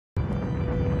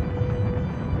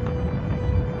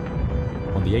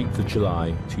On the 8th of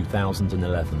July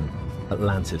 2011,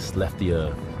 Atlantis left the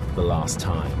Earth for the last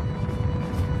time.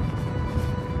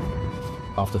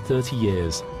 After 30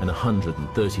 years and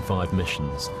 135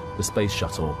 missions, the Space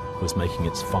Shuttle was making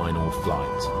its final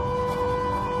flight.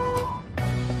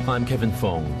 I'm Kevin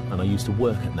Fong, and I used to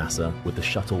work at NASA with the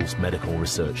Shuttle's medical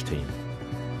research team.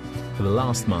 For the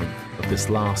last month of this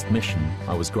last mission,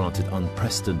 I was granted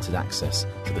unprecedented access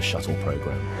to the Shuttle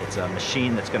program. It's a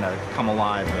machine that's going to come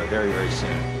alive very, very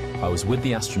soon. I was with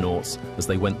the astronauts as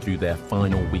they went through their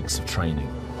final weeks of training.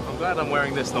 I'm glad I'm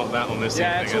wearing this, not that, on this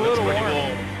evening. Yeah, it's a little really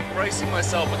warm. Bracing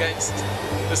myself against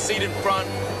the seat in front,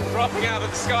 dropping out of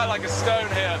the sky like a stone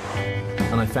here.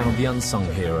 And I found the unsung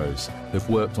heroes who've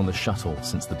worked on the Shuttle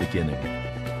since the beginning.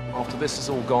 After this is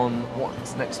all gone,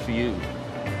 what's next for you?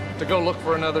 To go look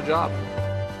for another job.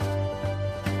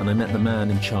 And I met the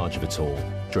man in charge of it all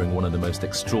during one of the most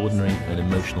extraordinary and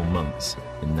emotional months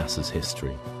in NASA's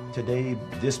history. Today,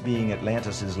 this being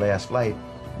Atlantis' last flight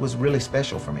was really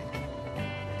special for me.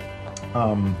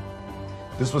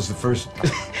 This was the first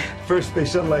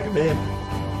space shuttle I could be in.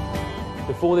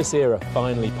 Before this era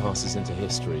finally passes into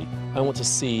history, I want to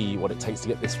see what it takes to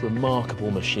get this remarkable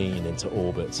machine into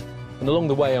orbit. And along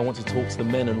the way, I want to talk to the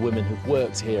men and women who've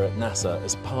worked here at NASA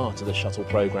as part of the Shuttle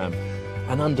program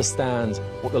and understand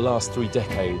what the last 3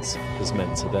 decades has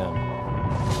meant to them.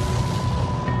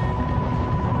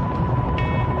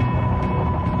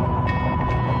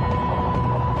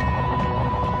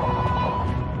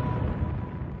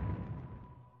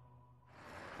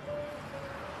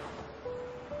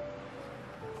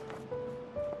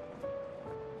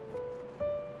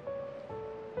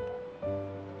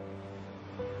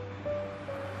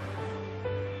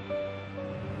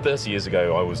 30 years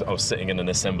ago, I was sitting in an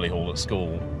assembly hall at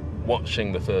school,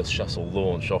 watching the first shuttle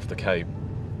launch off the Cape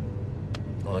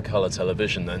on a colour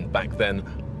television, and back then,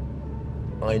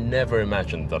 I never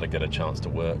imagined that I'd get a chance to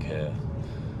work here.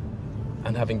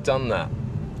 And having done that,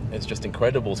 it's just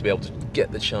incredible to be able to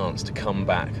get the chance to come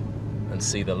back and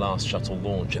see the last shuttle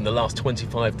launch in the last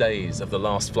 25 days of the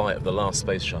last flight of the last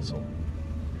space shuttle.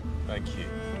 Thank you.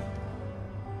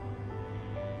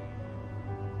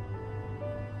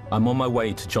 I'm on my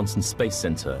way to Johnson Space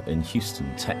Center in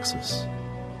Houston, Texas.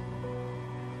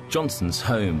 Johnson's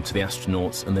home to the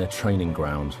astronauts and their training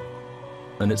ground,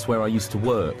 and it's where I used to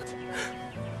work.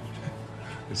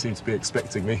 They seem to be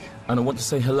expecting me. And I want to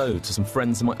say hello to some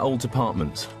friends in my old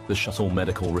department, the Shuttle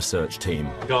Medical Research Team.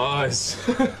 Guys,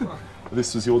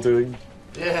 this was your doing?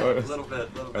 Yeah, a little bit.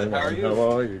 How are you?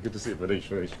 How are you? Good to see you,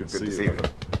 Manish. Good to see you.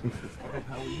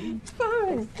 How are you?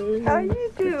 Fine. How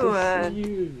you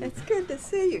doing? It's good to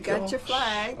see you. Got your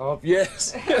flag. Oh,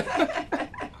 yes.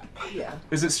 Yeah.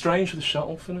 Is it strange with the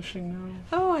shuttle finishing now?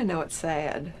 Oh, I know it's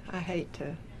sad. I hate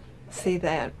to see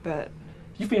that, but...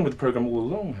 You've been with the program all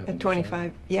along, haven't you?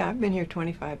 25, yeah, I've been here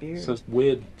 25 years. So it's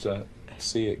weird to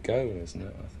see it go, isn't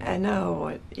it? I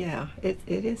know, yeah, it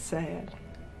is sad.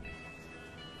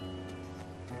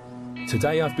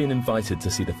 Today I've been invited to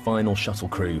see the final shuttle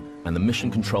crew and the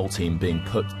mission control team being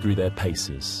put through their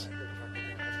paces.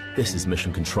 This is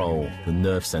Mission Control, the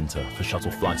nerve center for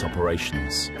shuttle flight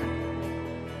operations.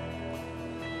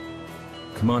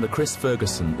 Commander Chris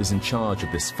Ferguson is in charge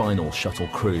of this final shuttle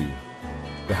crew.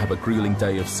 They have a grueling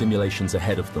day of simulations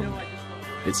ahead of them.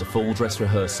 It's a full dress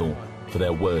rehearsal for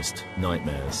their worst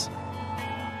nightmares.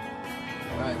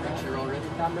 All right, Rich, you're all ready?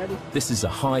 I'm ready. This is a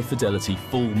high-fidelity,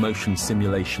 full-motion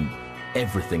simulation.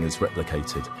 Everything is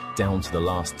replicated, down to the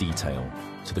last detail.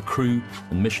 To the crew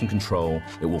and mission control,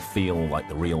 it will feel like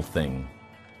the real thing.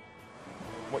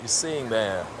 What you're seeing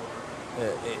there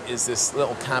is this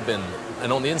little cabin,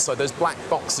 and on the inside, those black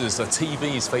boxes are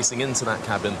TVs facing into that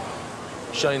cabin,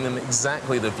 showing them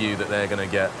exactly the view that they're going to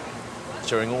get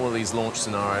during all of these launch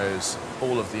scenarios,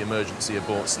 all of the emergency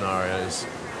abort scenarios.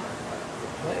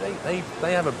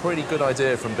 They have a pretty good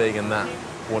idea from being in that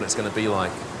what it's going to be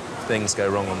like if things go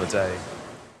wrong on the day.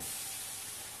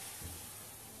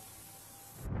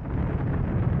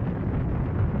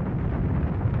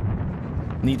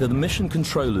 Neither the mission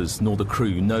controllers nor the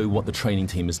crew know what the training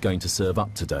team is going to serve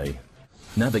up today.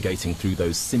 Navigating through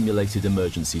those simulated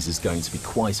emergencies is going to be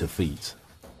quite a feat.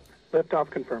 Liftoff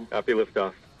confirmed. Copy,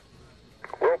 liftoff.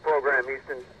 Roll program,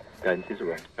 Houston. Guidance is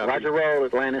away. Roger, roll,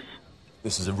 Atlantis.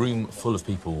 This is a room full of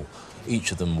people,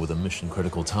 each of them with a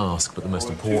mission-critical task, but the most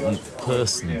important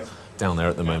person down there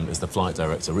at the moment is the flight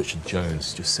director, Richard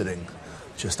Jones, just sitting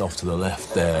just off to the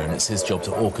left there, and it's his job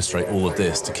to orchestrate all of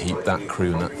this to keep that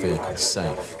crew and that vehicle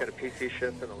safe.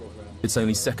 It's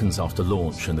only seconds after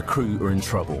launch and the crew are in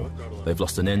trouble. They've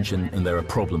lost an engine and there are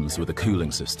problems with the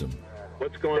cooling system.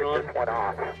 What's going on? Went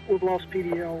off. We've lost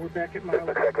PDL. We're back at Milo.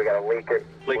 Looks like we got a leak.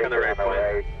 Leak on the right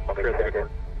plane. Chris,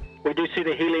 We do see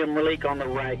the helium leak on the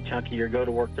right, Chunky. You're go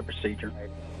to work the procedure.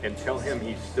 And tell him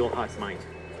he's still hot mic.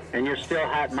 And you're still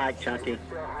hot mic, Chunky.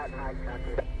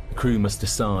 The crew must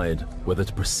decide whether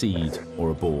to proceed or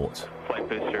abort. Flight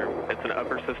booster, it's an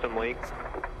upper system leak.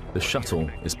 The shuttle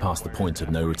is past the point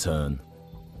of no return.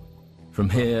 From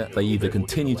here, they either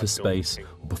continue to space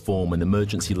or perform an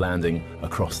emergency landing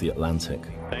across the Atlantic.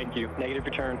 Thank you. Negative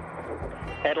return.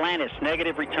 Atlantis,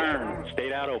 negative return.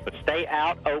 Stay out open. Stay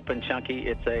out open, Chunky.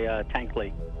 It's a tank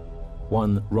leak.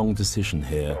 One wrong decision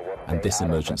here, and this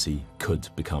emergency could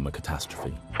become a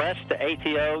catastrophe. Press the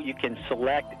ATO. You can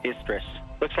select Istris.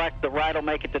 Looks like the right will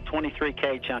make it to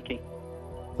 23K, Chunky.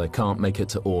 They can't make it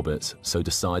to orbit, so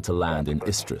decide to land in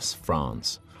Istris,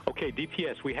 France. Okay,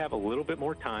 DPS, we have a little bit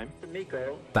more time.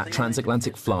 That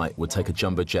transatlantic flight would take a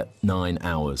jumbo jet 9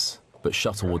 hours, but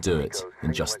Shuttle will do it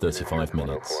in just 35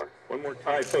 minutes. One more time.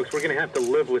 All right, folks, we're going to have to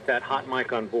live with that hot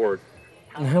mic on board.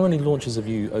 And how many launches have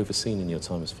you overseen in your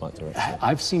time as flight director?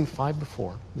 I've seen 5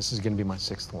 before. This is going to be my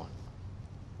 6th one.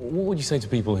 What would you say to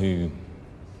people who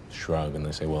shrug and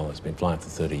they say, well, it's been flying for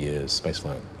 30 years,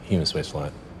 spaceflight, human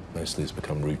spaceflight, mostly has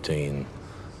become routine.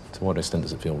 To what extent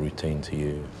does it feel routine to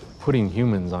you? Putting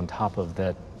humans on top of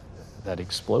that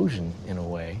explosion, in a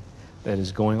way, that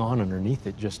is going on underneath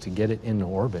it just to get it into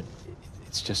orbit,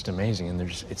 it's just amazing, and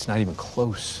it's not even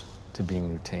close to being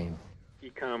routine.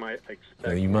 I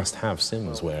expect... You must have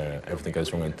sims where everything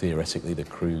goes wrong and theoretically the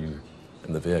crew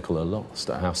and the vehicle are lost.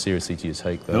 How seriously do you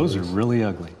take those? Those are really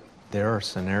ugly. There are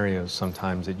scenarios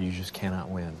sometimes that you just cannot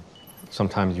win.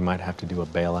 Sometimes you might have to do a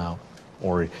bailout,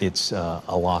 or it's a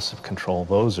loss of control.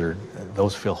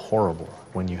 Those feel horrible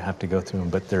when you have to go through them,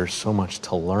 but there's so much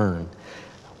to learn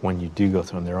when you do go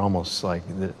through them. They're almost like,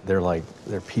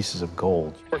 they're pieces of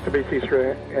gold. Work the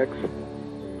BC X.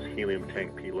 Helium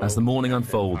tank P-low. As the morning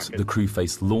unfolds, the crew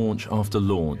face launch after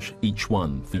launch, each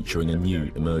one featuring a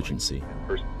new emergency.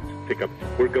 First pickup.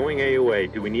 We're going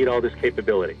AOA. Do we need all this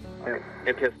capability?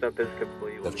 MTS up is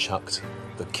complete. They've chucked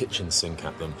the kitchen sink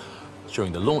at them.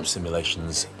 During the launch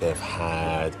simulations, they've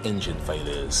had engine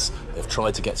failures. They've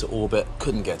tried to get to orbit,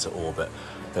 couldn't get to orbit.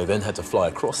 They then had to fly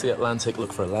across the Atlantic,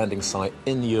 look for a landing site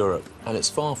in Europe, and it's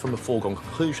far from a foregone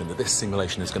conclusion that this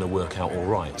simulation is going to work out all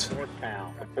right.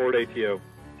 Abort ATO.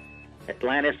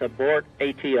 Atlantis, abort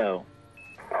ATO.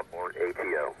 Abort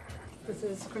ATO. This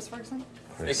is Chris Ferguson.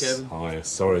 Hey, Kevin. Hi,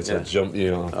 sorry to jump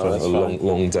you after a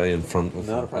long day in front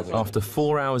of After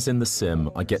 4 hours in the sim,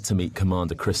 I get to meet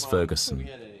Commander Chris Ferguson.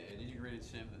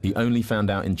 He only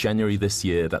found out in January this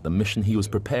year that the mission he was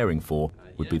preparing for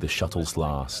would be the shuttle's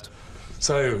last.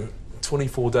 So,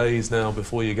 24 days now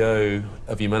before you go,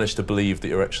 have you managed to believe that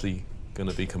you're actually going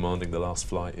to be commanding the last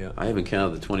flight yet? I haven't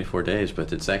counted the 24 days,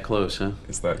 but it's that close, huh?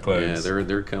 It's that close. Yeah,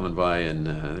 they're coming by and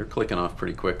they're clicking off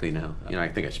pretty quickly now. You know, I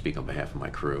think I speak on behalf of my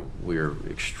crew. We are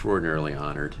extraordinarily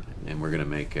honored, and we're going to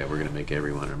make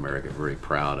everyone in America very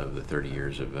proud of the 30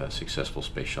 years of successful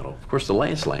space shuttle. Of course, the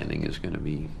last landing is going to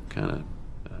be kind of,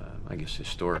 I guess,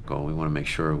 historical. We want to make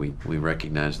sure we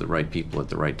recognize the right people at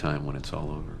the right time when it's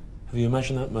all over. Have you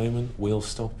imagined that moment? We'll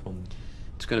stop on...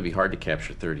 It's going to be hard to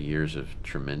capture 30 years of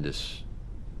tremendous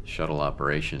shuttle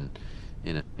operation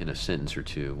in a sentence or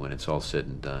two when it's all said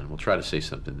and done. We'll try to say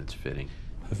something that's fitting.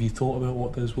 Have you thought about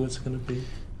what those words are going to be?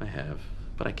 I have,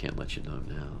 but I can't let you know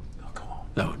now. Oh, come on.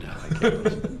 No, I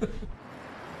can't.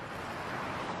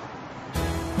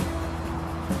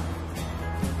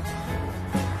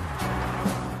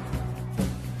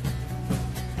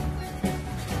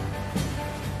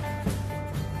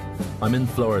 I'm in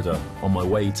Florida, on my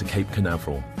way to Cape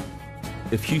Canaveral.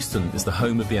 If Houston is the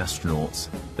home of the astronauts,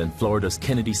 then Florida's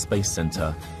Kennedy Space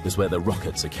Center is where the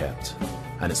rockets are kept,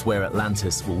 and it's where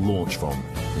Atlantis will launch from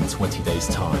in 20 days'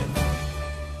 time.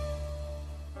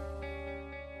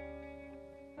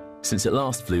 Since it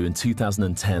last flew in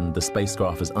 2010, the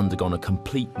spacecraft has undergone a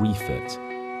complete refit.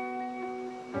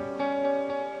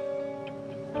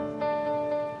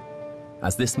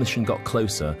 As this mission got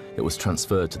closer, it was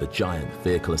transferred to the giant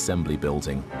vehicle assembly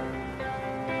building,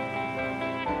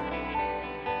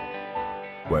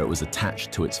 where it was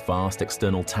attached to its vast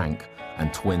external tank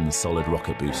and twin solid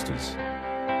rocket boosters.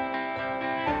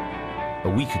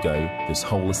 A week ago, this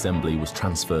whole assembly was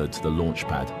transferred to the launch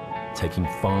pad, taking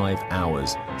 5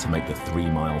 hours to make the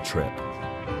 3-mile trip.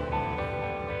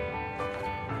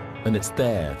 And it's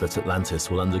there that Atlantis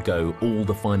will undergo all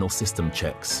the final system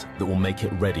checks that will make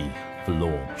it ready for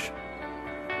launch.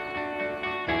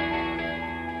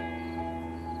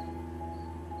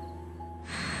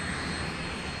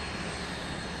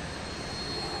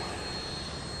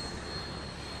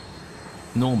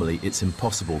 Normally, it's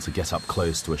impossible to get up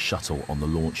close to a shuttle on the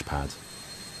launch pad.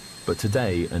 But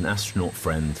today, an astronaut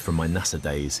friend from my NASA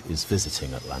days is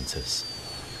visiting Atlantis.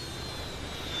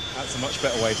 That's a much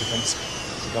better way to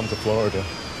come to Florida.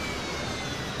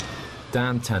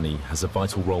 Dan Tanney has a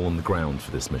vital role on the ground for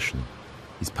this mission.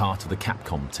 He's part of the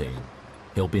Capcom team.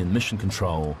 He'll be in mission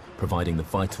control, providing the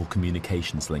vital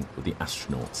communications link with the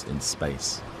astronauts in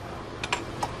space.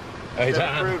 Hey,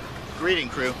 Dan. Crew. Greeting,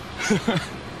 crew.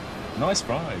 Nice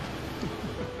ride.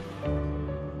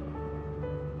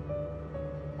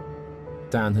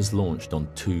 Dan has launched on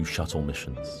 2 shuttle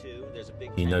missions.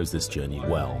 He knows this journey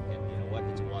well.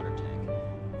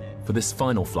 For this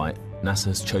final flight, NASA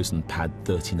has chosen Pad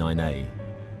 39A,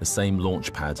 the same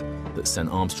launch pad that sent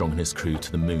Armstrong and his crew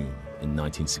to the moon in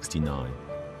 1969.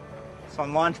 So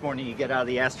on launch morning, you get out of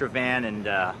the Astrovan and,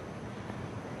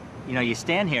 you know, you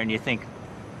stand here and you think,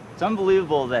 it's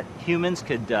unbelievable that humans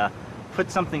could put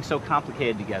something so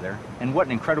complicated together, and what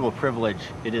an incredible privilege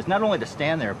it is, not only to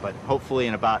stand there, but hopefully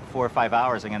in about 4 or 5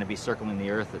 hours, I'm going to be circling the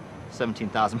Earth at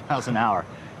 17,000 miles an hour.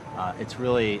 It's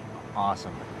really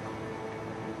awesome.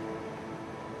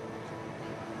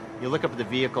 You look up at the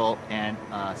vehicle and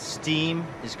steam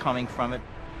is coming from it.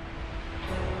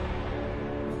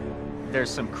 There's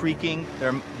some creaking.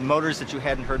 There are motors that you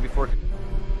hadn't heard before.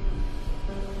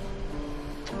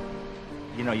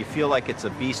 You know, you feel like it's a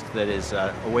beast that is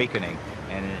awakening,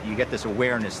 and you get this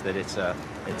awareness that it's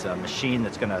a machine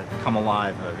that's going to come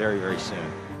alive very, very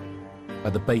soon.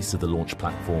 At the base of the launch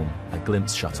platform, a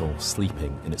glimpse shuttle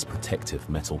sleeping in its protective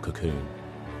metal cocoon.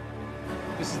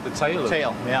 This is the tail. This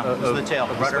is the tail.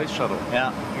 Of Rudder. the space shuttle.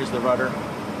 Yeah, here's the rudder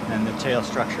and the tail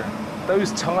structure.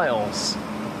 Those tiles,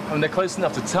 I mean, they're close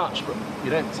enough to touch, but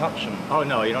you don't touch them. Oh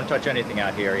no, you don't touch anything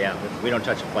out here. Yeah, we don't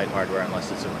touch the flight hardware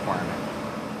unless it's a requirement.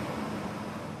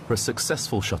 For a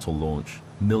successful shuttle launch,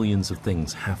 millions of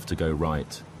things have to go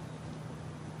right.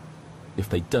 If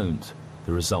they don't,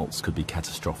 the results could be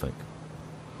catastrophic.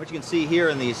 What you can see here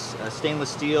in these stainless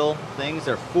steel things,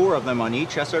 there are 4 of them on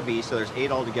each SRB, so there's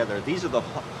 8 altogether. These are the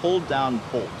hold-down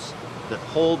bolts that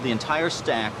hold the entire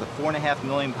stack, the 4.5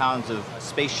 million pounds of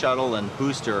space shuttle and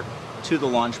booster, to the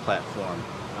launch platform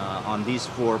on these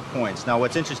 4 points. Now,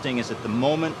 what's interesting is at the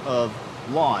moment of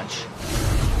launch,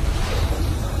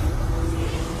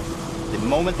 the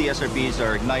moment the SRBs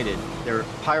are ignited, there are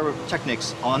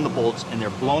pyrotechnics on the bolts and they're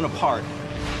blown apart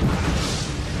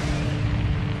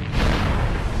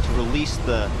to release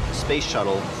the space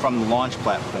shuttle from the launch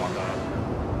platform.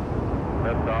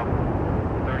 Lift off.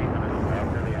 30 minutes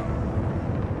after the hour.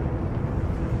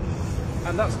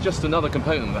 And that's just another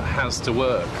component that has to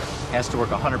work. Has to work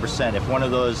 100%. If one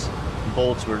of those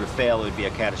bolts were to fail, it would be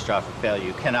a catastrophic failure.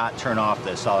 You cannot turn off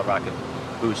the solid rocket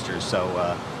boosters,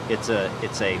 so it's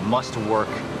a must-work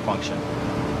function.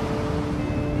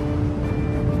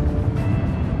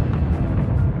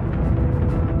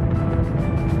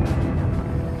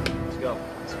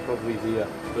 It's probably the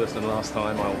first and last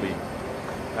time I'll be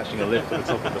catching a lift at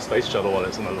the top of the space shuttle while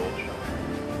it's on a launch.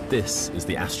 This is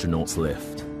the astronaut's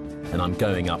lift, and I'm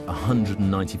going up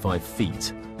 195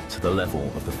 feet to the level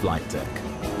of the flight deck.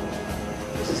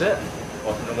 This is it.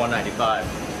 Welcome to 195.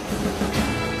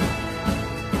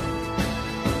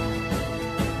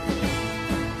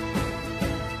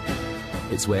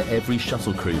 It's where every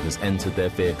shuttle crew has entered their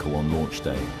vehicle on launch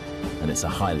day, and it's a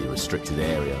highly restricted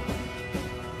area.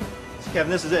 Kevin,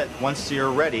 this is it. Once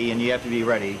you're ready, and you have to be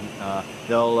ready,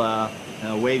 they'll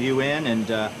wave you in, and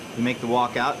you make the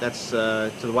walk out. That's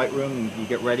to the white room. You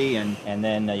get ready, and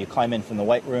then you climb in from the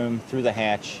white room through the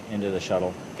hatch into the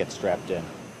shuttle, get strapped in.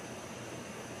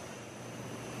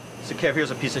 So, Kev,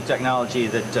 here's a piece of technology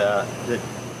that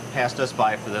passed us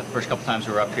by for the first couple times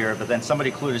we were up here, but then somebody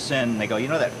clued us in, and they go, you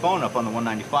know, that phone up on the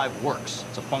 195 works.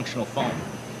 It's a functional phone.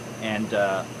 And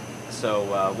so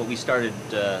what we started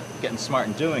getting smart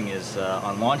and doing is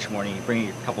on launch morning, you bring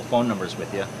a couple phone numbers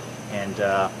with you, and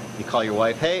you call your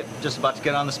wife, hey, just about to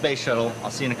get on the space shuttle,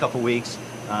 I'll see you in a couple weeks.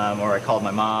 Or I called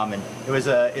my mom, and it was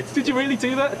Did you really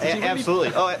do that? Did you really?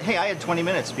 Absolutely. Oh, hey, I had 20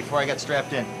 minutes before I got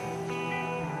strapped in.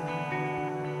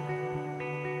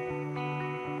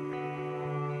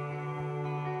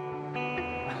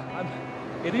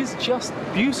 It is just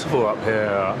beautiful up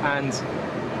here, and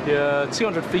you're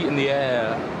 200 feet in the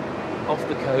air, off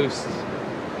the coast,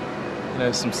 you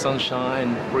know, some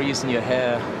sunshine, breeze in your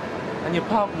hair, and you're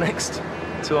parked next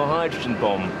to a hydrogen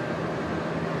bomb.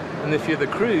 And if you're the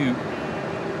crew,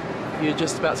 you're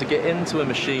just about to get into a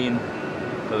machine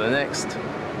for the next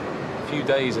few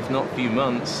days, if not few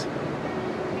months,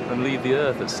 and leave the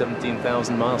Earth at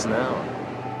 17,000 miles an hour.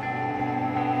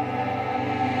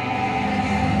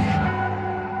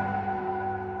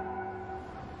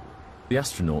 The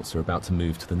astronauts are about to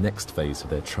move to the next phase of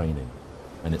their training,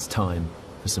 and it's time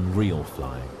for some real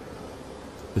flying.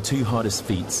 The two hardest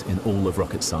feats in all of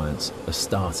rocket science are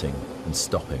starting and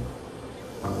stopping.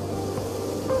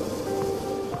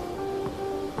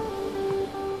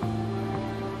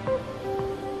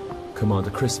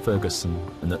 Commander Chris Ferguson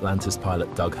and Atlantis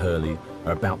pilot Doug Hurley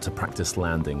are about to practice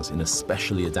landings in a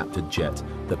specially adapted jet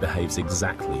that behaves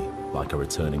exactly like a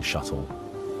returning shuttle.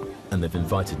 And they've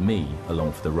invited me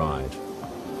along for the ride.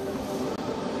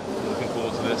 Looking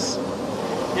forward to this.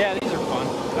 Yeah, these are fun.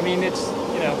 I mean, it's,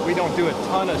 you know, we don't do a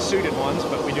ton of suited ones,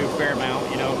 but we do a fair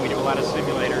amount, you know, we do a lot of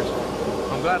simulators.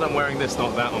 I'm glad I'm wearing this,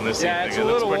 not that on this yeah, evening. It's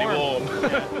a little pretty warm.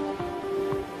 warm.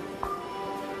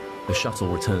 The shuttle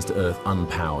returns to Earth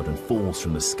unpowered and falls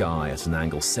from the sky at an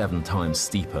angle 7 times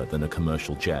steeper than a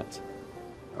commercial jet.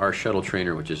 Our shuttle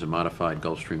trainer, which is a modified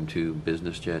Gulfstream II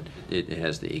business jet, it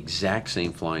has the exact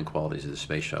same flying qualities of the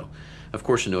space shuttle. Of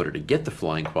course, in order to get the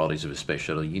flying qualities of a space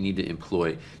shuttle, you need to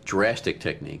employ drastic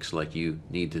techniques, like you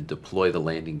need to deploy the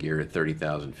landing gear at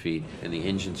 30,000 feet, and the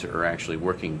engines are actually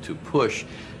working to push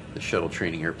the shuttle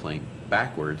training airplane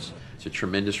backwards. It's a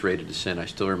tremendous rate of descent. I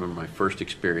still remember my first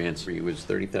experience. It was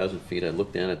 30,000 feet. I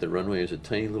looked down at the runway. There's a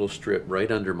tiny little strip right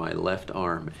under my left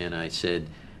arm, and I said,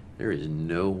 there is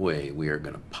no way we are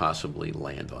going to possibly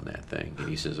land on that thing. And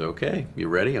he says, okay, you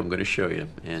ready? I'm going to show you.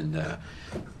 And,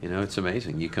 you know, it's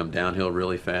amazing. You come downhill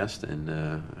really fast, and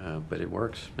but it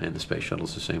works. And the space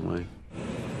shuttle's the same way.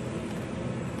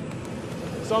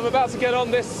 So I'm about to get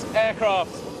on this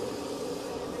aircraft.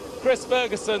 Chris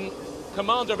Ferguson,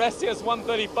 commander of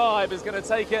STS-135, is going to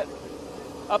take it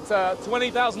up to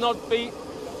 20,000 odd feet,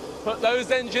 put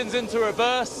those engines into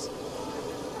reverse,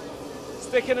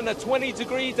 stick it in a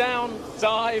 20-degree down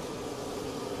dive,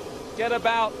 get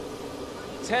about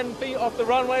 10 feet off the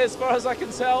runway as far as I can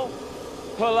tell,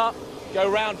 pull up, go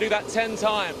round, do that 10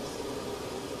 times.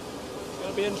 It's going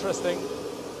to be interesting.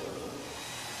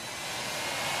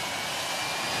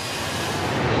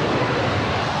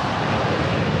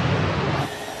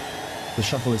 The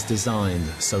shuttle is designed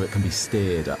so it can be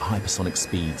steered at hypersonic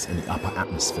speeds in the upper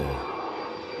atmosphere.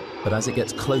 But as it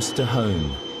gets closer to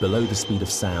home, below the speed of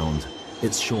sound,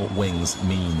 its short wings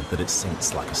mean that it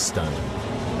sinks like a stone.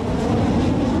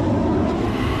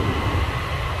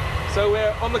 So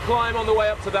we're on the climb, on the way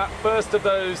up to that first of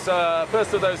those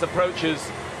approaches.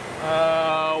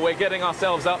 We're getting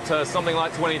ourselves up to something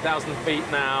like 20,000 feet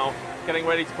now, getting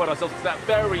ready to put ourselves to that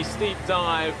very steep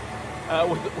dive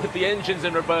with the engines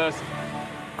in reverse.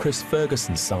 Chris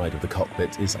Ferguson's side of the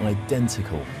cockpit is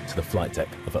identical to the flight deck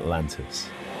of Atlantis.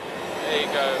 There you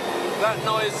go. That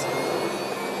noise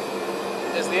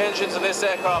is the engines of this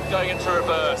aircraft going into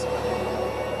reverse.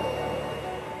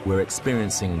 We're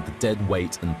experiencing the dead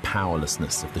weight and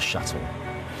powerlessness of the shuttle.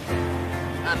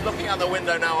 And looking out the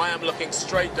window now, I am looking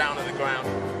straight down at the ground.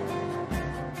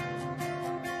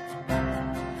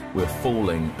 We're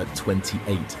falling at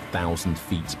 28,000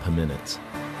 feet per minute.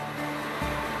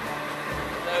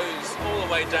 Nose all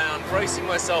the way down, bracing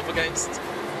myself against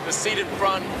the seat in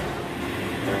front.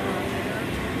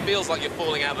 Feels like you're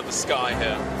falling out of the sky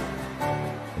here.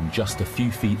 And just a few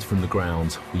feet from the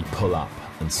ground, we pull up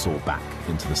and soar back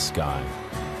into the sky.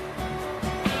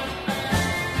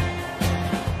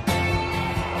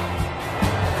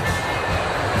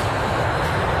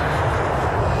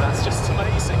 That's just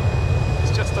amazing.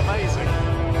 It's just amazing.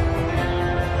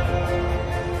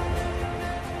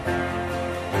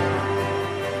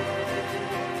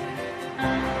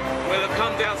 We'll have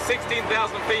come down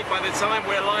 16,000 feet by the time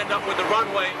we're lined up with the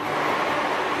runway.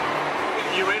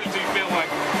 You really do feel like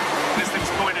this thing's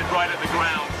pointed right at the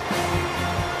ground.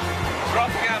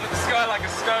 Dropping out of the sky like a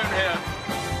stone here.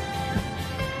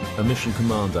 A mission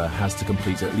commander has to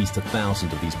complete at least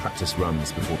 1,000 of these practice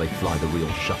runs before they fly the real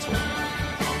shuttle.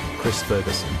 Chris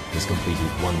Ferguson has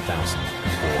completed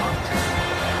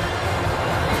 1,400.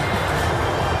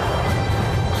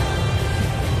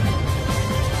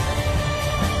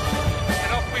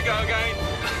 Again.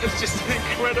 It's just an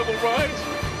incredible ride.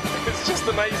 It's just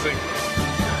amazing.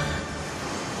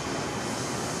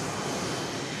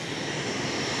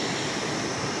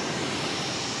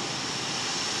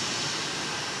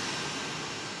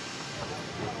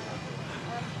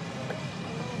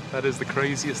 That is the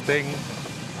craziest thing I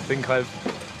think I've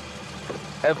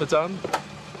ever done.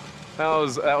 That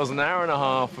was an hour and a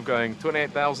half of going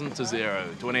 28,000 to 0,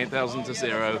 28,000 to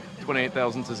 0,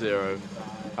 28,000 to 0.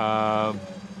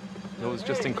 It was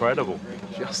just incredible,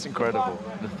 just incredible.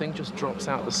 The thing just drops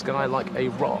out of the sky like a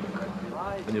rock,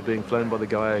 and you're being flown by the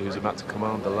guy who's about to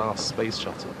command the last space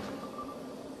shuttle.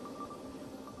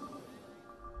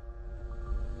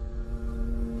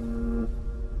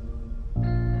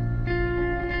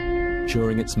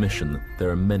 During its mission, there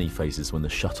are many phases when the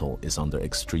shuttle is under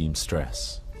extreme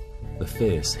stress. The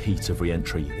fierce heat of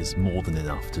re-entry is more than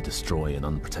enough to destroy an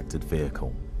unprotected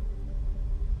vehicle.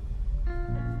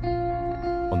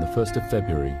 On the 1st of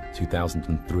February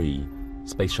 2003,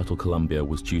 Space Shuttle Columbia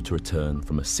was due to return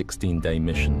from a 16-day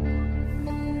mission.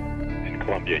 In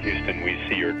Columbia, Houston, we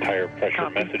see your tire pressure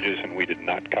messages, and we did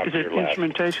not copy your last.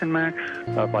 Instrumentation, Max?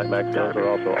 Flight Max, those are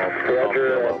also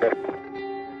all.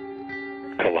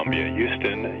 Columbia,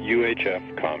 Houston,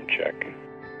 UHF, comm check.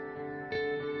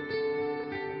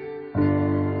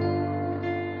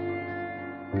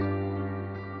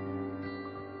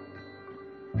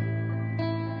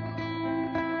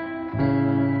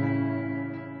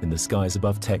 In the skies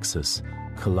above Texas,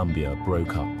 Columbia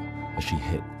broke up as she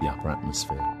hit the upper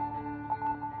atmosphere.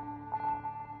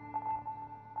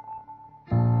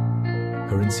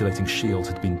 Her insulating shield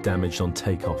had been damaged on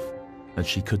takeoff, and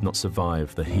she could not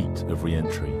survive the heat of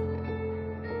re-entry.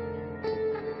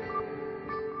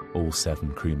 All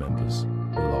 7 crew members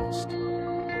were lost.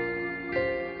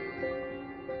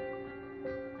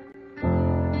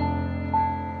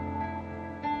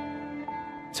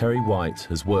 Terry White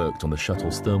has worked on the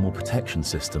shuttle's thermal protection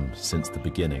system since the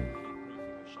beginning.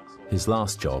 His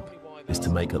last job is to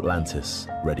make Atlantis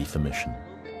ready for mission.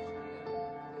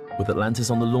 With Atlantis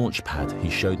on the launch pad, he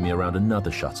showed me around another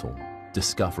shuttle,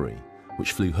 Discovery,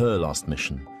 which flew her last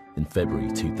mission in February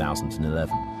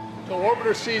 2011. The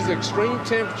orbiter sees extreme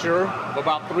temperature of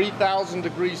about 3,000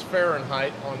 degrees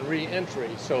Fahrenheit on re-entry,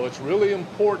 so it's really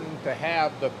important to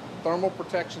have the thermal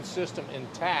protection system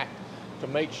intact to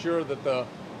make sure that the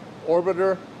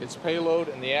orbiter, its payload,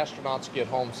 and the astronauts get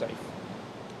home safe.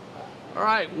 All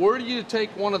right, were you to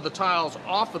take one of the tiles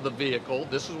off of the vehicle,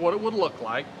 this is what it would look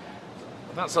like.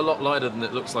 That's a lot lighter than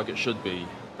it looks like it should be.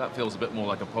 That feels a bit more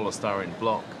like a polystyrene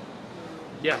block.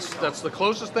 Yes, that's the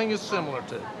closest thing it's similar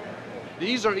to.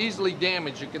 These are easily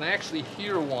damaged. You can actually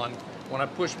hear one. When I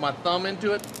push my thumb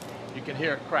into it, you can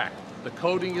hear it crack. The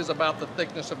coating is about the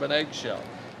thickness of an eggshell.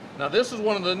 Now this is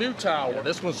one of the new towers.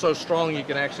 This one's so strong you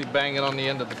can actually bang it on the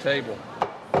end of the table.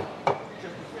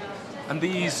 And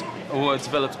these were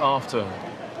developed after?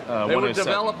 They were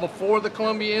developed before the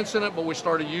Columbia incident, but we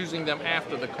started using them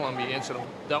after the Columbia incident.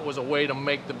 That was a way to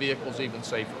make the vehicles even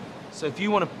safer. So if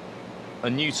you want a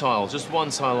new tile, just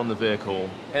one tile on the vehicle,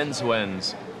 end to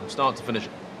end, from start to finish,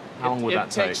 how long would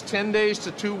that take? It takes 10 days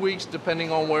to 2 weeks,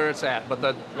 depending on where it's at. But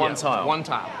one tile? One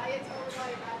tile.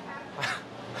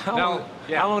 How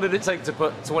long did it take to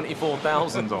put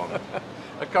 24,000 on?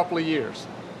 A couple of years.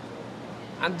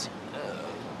 And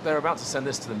they're about to send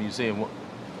this to the museum.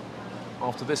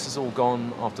 After this is all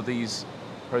gone, after these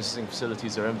processing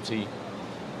facilities are empty,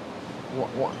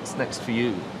 what's next for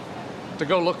you? To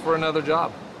go look for another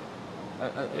job.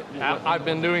 I've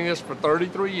been doing this for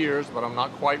 33 years, but I'm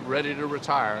not quite ready to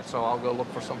retire, so I'll go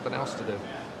look for something else to do.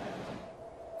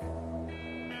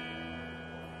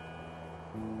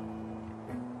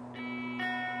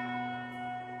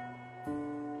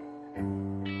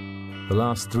 The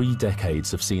last 3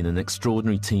 decades have seen an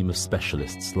extraordinary team of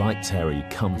specialists like Terry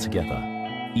come together,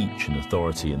 each an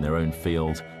authority in their own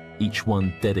field, each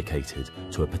one dedicated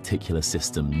to a particular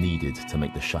system needed to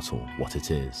make the shuttle what it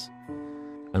is.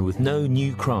 And with no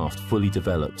new craft fully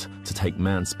developed to take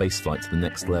manned spaceflight to the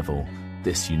next level,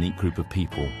 this unique group of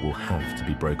people will have to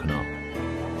be broken up.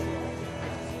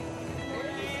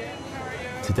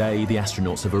 Today, the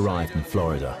astronauts have arrived in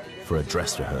Florida for a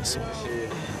dress rehearsal.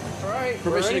 All right,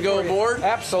 permission to go aboard?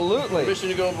 Absolutely. Permission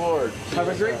to go aboard. Have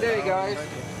a great day, guys.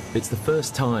 It's the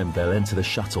first time they'll enter the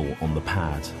shuttle on the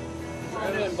pad.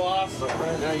 Right in, boss.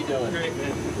 How you doing? Great,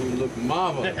 man. You look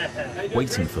marvelous.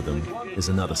 Waiting for them is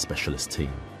another specialist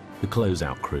team, the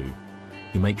closeout crew,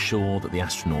 who make sure that the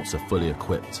astronauts are fully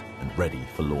equipped and ready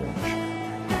for launch.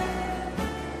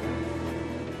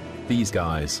 These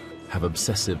guys have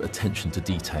obsessive attention to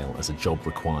detail as a job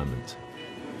requirement.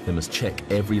 They must check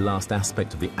every last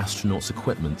aspect of the astronauts'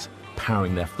 equipment,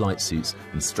 powering their flight suits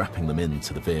and strapping them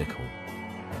into the vehicle.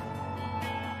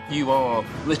 You are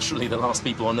literally the last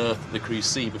people on Earth that the crew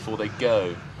see before they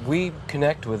go. We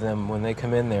connect with them when they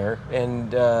come in there,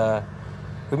 and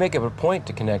we make it a point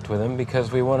to connect with them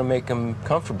because we want to make them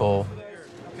comfortable.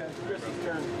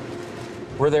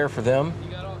 We're there for them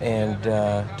and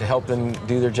to help them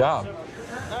do their job.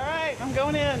 All right, I'm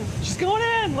going in. She's going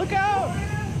in. Look out.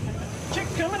 Chick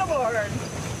coming aboard.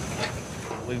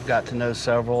 We've got to know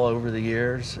several over the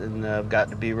years, and I've got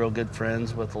to be real good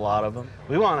friends with a lot of them.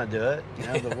 We want to do it, you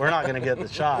know, but we're not going to get the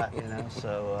shot, you know.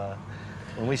 So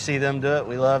when we see them do it,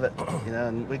 we love it, you know,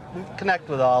 and we connect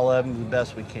with all of them the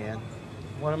best we can.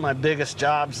 One of my biggest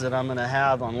jobs that I'm going to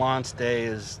have on launch day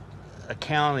is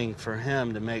accounting for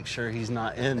him to make sure he's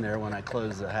not in there when I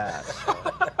close the hatch.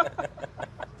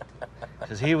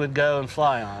 Because he would go and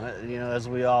fly on it, you know, as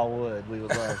we all would. We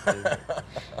would love to.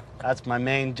 That's my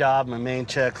main job, my main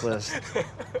checklist.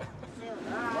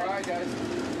 All right, guys.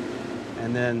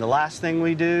 And then the last thing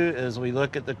we do is we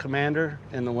look at the commander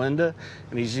in the window,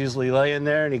 and he's usually laying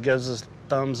there, and he gives us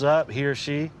thumbs up, he or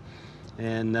she.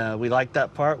 And we like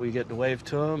that part. We get to wave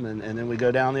to him, and then we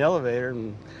go down the elevator,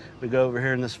 and we go over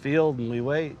here in this field, and we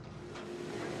wait.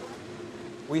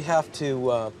 We have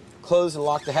to close and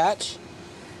lock the hatch,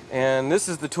 and this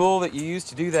is the tool that you use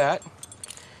to do that.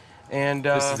 And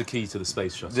this is the key to the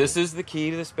space shuttle. This is the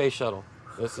key to the space shuttle.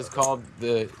 This is called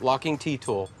the locking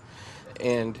T-tool.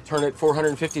 And turn it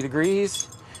 450 degrees,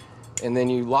 and then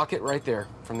you lock it right there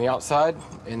from the outside,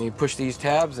 and you push these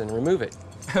tabs and remove it.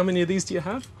 How many of these do you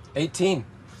have? 18.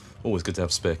 Always good to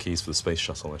have spare keys for the space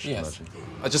shuttle, I should Yes. imagine.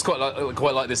 I just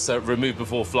quite like this remove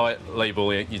before flight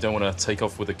label. You don't want to take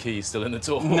off with the key still in the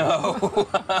door. No.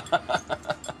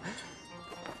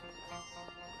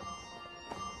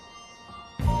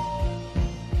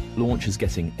 Launch is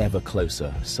getting ever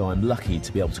closer, so I'm lucky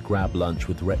to be able to grab lunch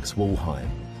with Rex Walheim,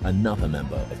 another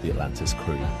member of the Atlantis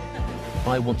crew.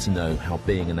 I want to know how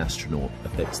being an astronaut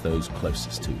affects those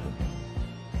closest to them.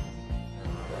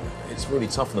 It's really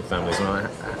tough on the families.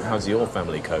 How's your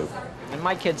family cope? And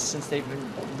my kids, since they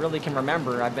really can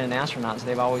remember, I've been an astronaut, so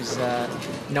they've always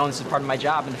known this is part of my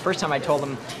job. And the first time I told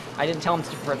them, I didn't tell them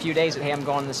for a few days that, hey, I'm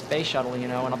going to the space shuttle, you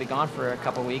know, and I'll be gone for a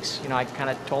couple of weeks. You know, I kind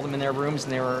of told them in their rooms,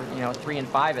 and they were, you know, 3 and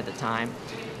 5 at the time.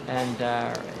 And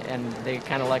they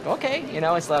kind of like, okay, you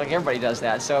know, it's like everybody does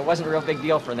that. So it wasn't a real big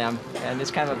deal for them, and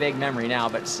it's kind of a vague memory now.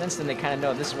 But since then, they kind of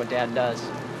know this is what Dad does.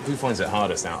 Who finds it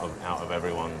hardest out of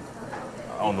everyone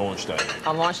on launch day?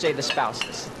 On launch day, the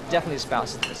spouses. Definitely the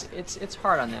spouses. It's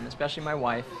hard on them, especially my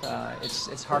wife.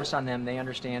 It's hardest on them. They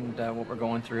understand what we're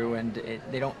going through, and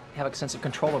they don't have a sense of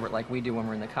control over it like we do when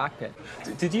we're in the cockpit.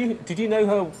 Did you know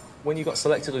her when you got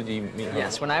selected, or did you meet her?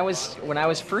 Yes, when I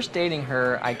was first dating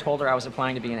her, I told her I was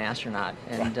applying to be an astronaut,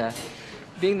 and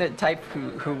being the type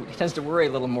who tends to worry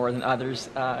a little more than others,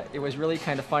 it was really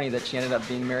kind of funny that she ended up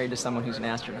being married to someone who's an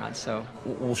astronaut. So,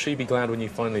 will she be glad when you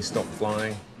finally stop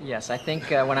flying? Yes, I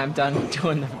think when I'm done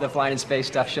doing the flying in space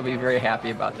stuff, she'll be very happy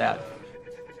about that.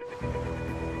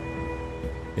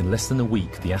 In less than a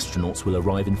week, the astronauts will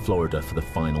arrive in Florida for the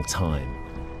final time.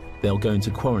 They'll go into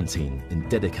quarantine in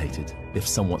dedicated, if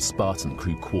somewhat Spartan,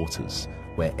 crew quarters,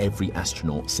 where every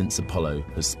astronaut since Apollo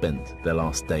has spent their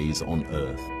last days on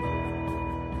Earth.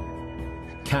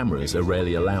 Cameras are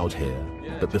rarely allowed here,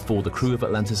 but before the crew of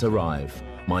Atlantis arrive,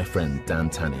 my friend Dan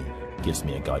Tanney gives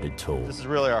me a guided tour. This is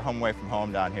really our home away from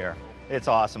home down here. It's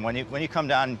awesome. When you come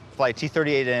down, fly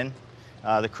T-38 in,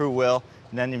 the crew will,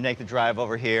 and then you make the drive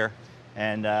over here,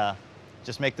 and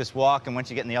just make this walk, and once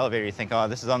you get in the elevator, you think, oh,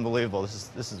 this is unbelievable.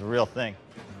 This is a real thing.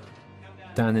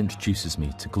 Dan introduces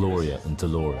me to Gloria and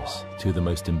Dolores, two of the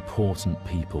most important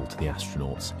people to the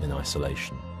astronauts in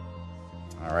isolation.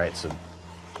 All right, so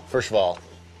first of all,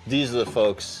 these are the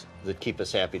folks that keep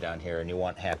us happy down here, and you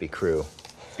want happy crew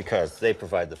because they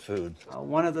provide the food.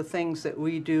 One of the things that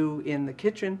we do in the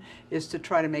kitchen is to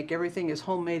try to make everything as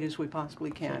homemade as we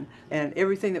possibly can. And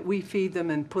everything that we feed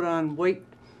them and put on weight,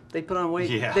 they put on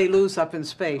weight, Yeah. they lose up in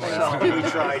space. Well, So. we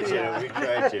tried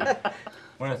to.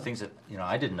 One of the things that, you know,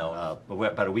 I didn't know,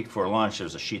 about a week before launch, there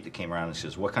was a sheet that came around and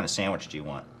says, what kind of sandwich do you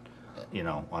want, you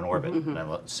know, on orbit? Mhm. And I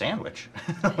went, sandwich?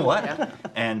 What? Yeah.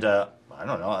 And I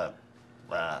don't know,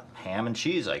 ham and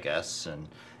cheese, I guess.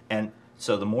 And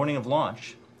so the morning of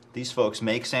launch, these folks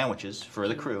make sandwiches for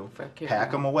the crew,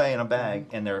 pack them away in a bag,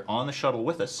 and they're on the shuttle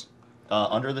with us,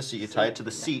 under the seat. You tie it to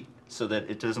the seat so that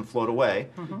it doesn't float away.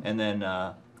 Mhm. And then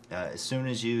as soon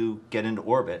as you get into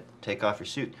orbit, take off your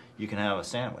suit, you can have a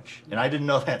sandwich. And I didn't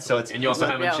know that, so it's... And you also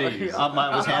ham and cheese.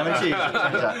 Mine was ham and cheese. it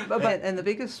turns out. And the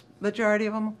biggest majority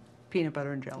of them, peanut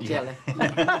butter and jelly. Jelly.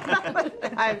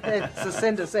 It's a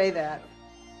sin to say that.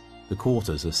 The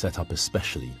quarters are set up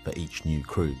especially for each new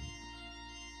crew.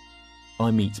 I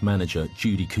meet manager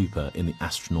Judy Cooper in the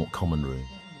astronaut common room.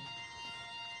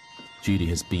 Judy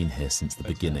has been here since the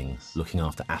beginning, looking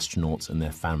after astronauts and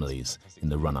their families in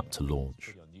the run-up to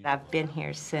launch. I've been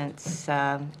here since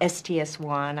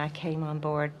STS-1. I came on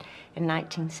board in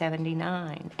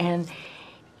 1979, and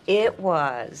it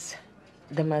was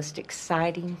the most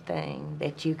exciting thing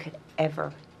that you could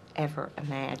ever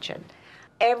imagine.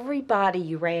 Everybody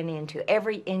you ran into,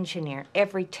 every engineer,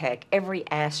 every tech, every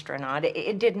astronaut,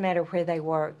 it didn't matter where they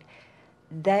worked,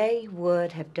 they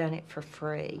would have done it for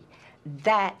free.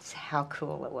 That's how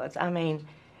cool it was. I mean,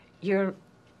 you're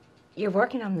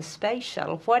working on the space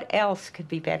shuttle. What else could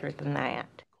be better than that?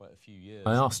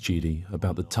 I asked Judy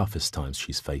about the toughest times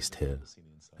she's faced here,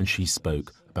 and she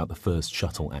spoke about the first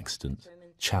shuttle accident,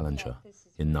 Challenger,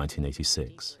 in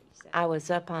 1986. I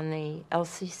was up on the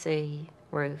LCC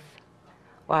roof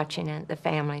watching it. The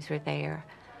families were there.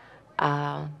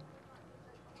 And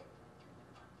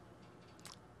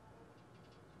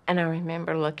I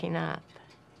remember looking up,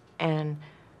 and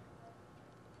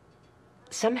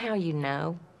somehow you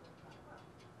know,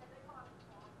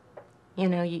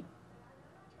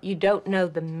 you don't know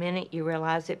the minute you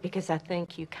realize it, because I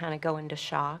think you kind of go into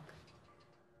shock.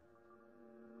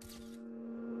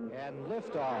 And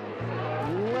liftoff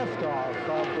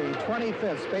of the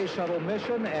 25th Space Shuttle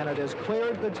mission, and it has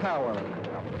cleared the tower.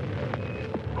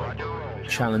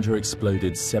 Challenger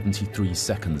exploded 73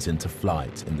 seconds into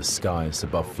flight in the skies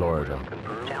above Florida.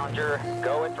 Challenger,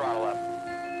 go and throttle up.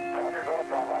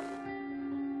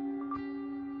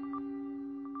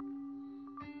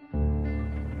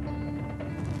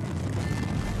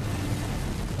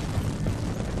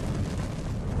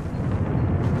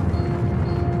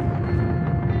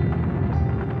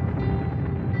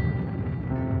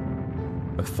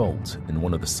 A fault in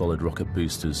one of the solid rocket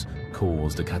boosters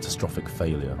caused a catastrophic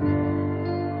failure.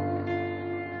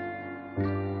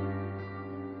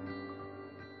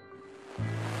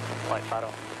 Flight Fido,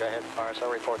 go ahead.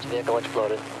 RSO reports vehicle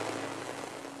exploded.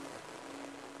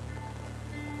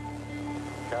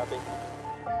 Copy.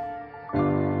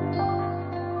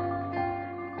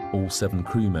 All 7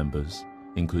 crew members,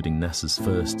 including NASA's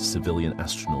first civilian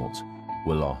astronaut,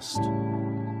 were lost.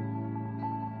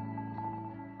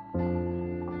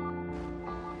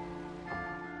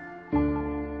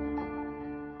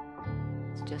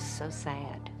 It's just so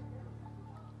sad,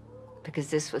 because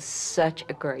this was such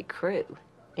a great crew,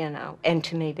 and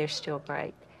to me they're still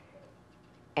great.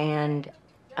 And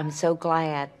I'm so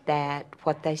glad that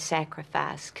what they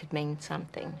sacrificed could mean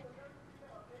something,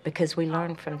 because we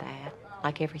learned from that,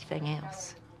 like everything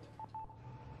else.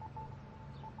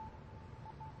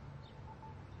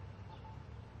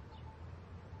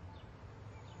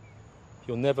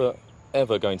 You're never,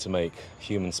 ever going to make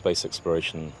human space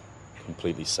exploration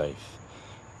completely safe.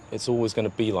 It's always going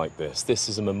to be like this. This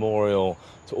is a memorial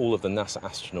to all of the NASA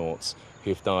astronauts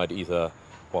who've died either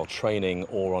while training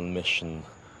or on mission.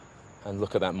 And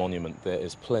look at that monument. There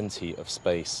is plenty of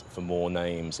space for more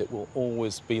names. It will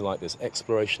always be like this.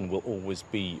 Exploration will always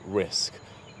be risk.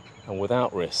 And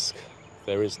without risk,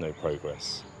 there is no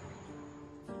progress.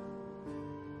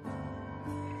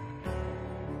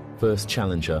 First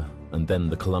Challenger and then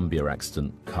the Columbia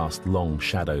accident cast long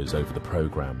shadows over the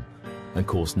program and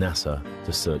caused NASA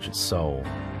to search its soul.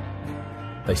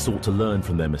 They sought to learn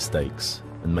from their mistakes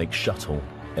and make Shuttle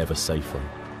ever safer.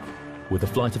 With the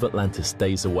flight of Atlantis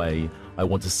days away, I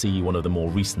want to see one of the more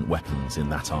recent weapons in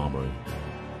that armory.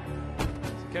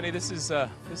 Kenny, this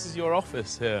is your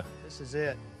office here. This is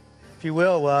it. If you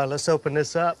will, let's open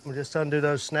this up and just undo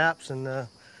those snaps, and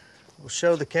we'll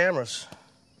show the cameras.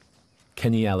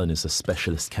 Kenny Allen is a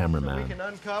specialist cameraman. So we can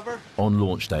uncover. On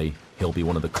launch day, he'll be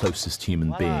one of the closest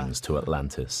human beings to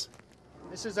Atlantis.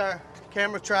 This is our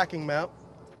camera tracking mount.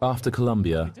 After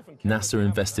Columbia, NASA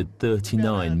invested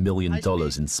 $39 million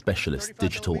in specialist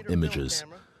digital imagers.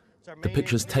 The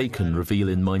pictures taken reveal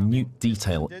in minute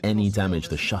detail any damage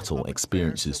the shuttle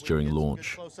experiences during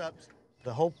launch.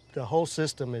 The whole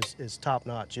system is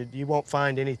top-notch. You won't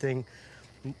find anything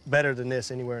better than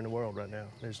this anywhere in the world right now.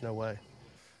 There's no way.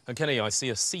 And Kenny, I see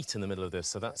a seat in the middle of this,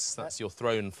 so that's your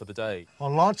throne for the day.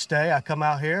 On launch day, I come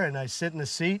out here and I sit in the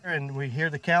seat, and we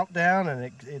hear the countdown,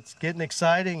 and it's getting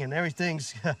exciting, and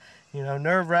everything's,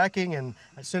 nerve-wracking. And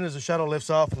as soon as the shuttle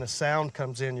lifts off and the sound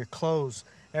comes in, your clothes,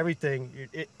 everything,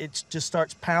 it just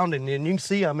starts pounding. And you can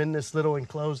see I'm in this little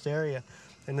enclosed area,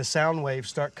 and the sound waves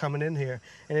start coming in here,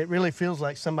 and it really feels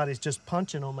like somebody's just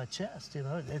punching on my chest.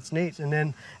 It's neat. And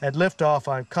then at liftoff,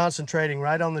 I'm concentrating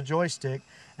right on the joystick,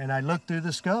 and I look through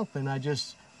the scope, and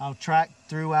I'll track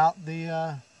throughout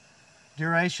the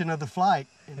duration of the flight.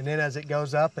 And then as it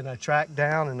goes up and I track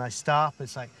down and I stop,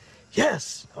 it's like,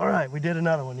 yes, all right, we did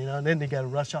another one, and then you got to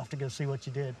rush off to go see what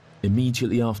you did.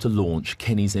 Immediately after launch,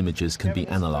 Kenny's images can be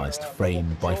analyzed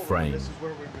frame by frame. This is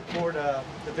where we record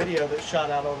the video that's shot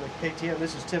out on the KTM.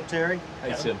 This is Tim Terry.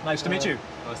 Hey, Tim. Nice to meet you.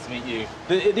 Nice to meet you.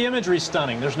 The imagery is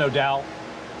stunning, there's no doubt.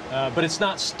 But it's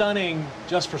not stunning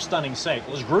just for stunning's sake.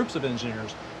 There's groups of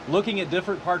engineers looking at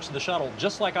different parts of the shuttle,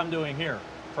 just like I'm doing here,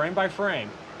 frame by frame.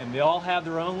 And they all have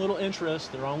their own little interests,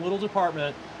 their own little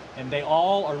department, and they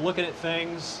all are looking at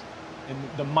things in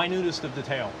the minutest of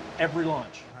detail, every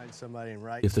launch.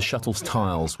 If the shuttle's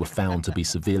tiles were found to be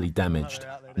severely damaged,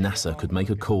 NASA could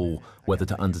make a call whether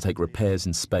to undertake repairs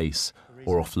in space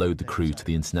or offload the crew to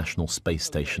the International Space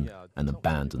Station and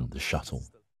abandon the shuttle.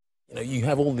 You know, you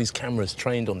have all these cameras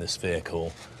trained on this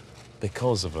vehicle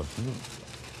because of a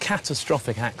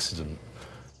catastrophic accident.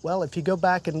 Well, if you go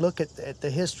back and look at the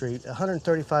history,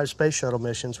 135 space shuttle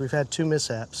missions, we've had 2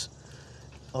 mishaps.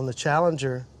 On the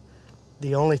Challenger,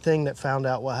 the only thing that found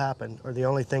out what happened, or the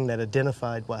only thing that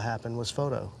identified what happened, was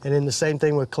photo. And in the same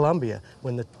thing with Columbia,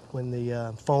 when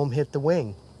the foam hit the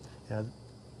wing,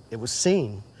 it was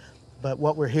seen. But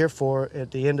what we're here for at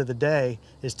the end of the day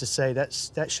is to say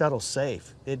that shuttle's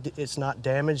safe. It's not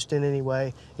damaged in any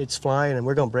way. It's flying, and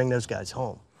we're going to bring those guys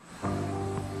home.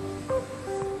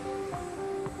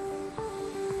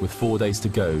 With 4 days to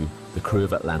go, the crew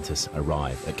of Atlantis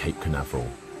arrive at Cape Canaveral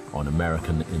on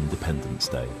American Independence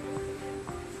Day.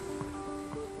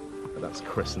 That's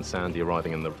Chris and Sandy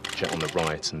arriving in the jet on the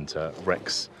right, and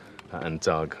Rex and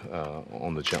Doug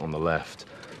on the jet on the left.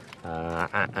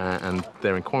 And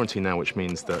they're in quarantine now, which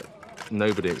means that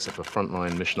nobody except for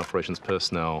frontline mission operations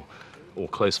personnel or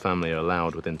close family are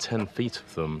allowed within 10 feet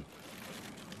of them.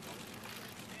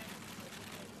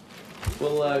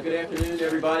 Well, good afternoon,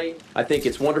 everybody. I think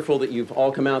it's wonderful that you've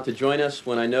all come out to join us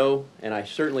when I know, and I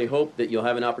certainly hope that you'll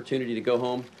have an opportunity to go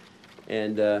home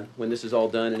and when this is all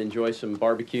done and enjoy some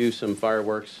barbecue, some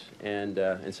fireworks, and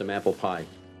some apple pie.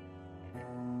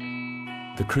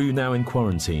 The crew now in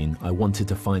quarantine, I wanted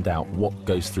to find out what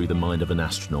goes through the mind of an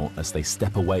astronaut as they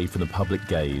step away from the public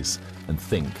gaze and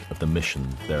think of the mission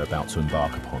they're about to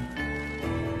embark upon.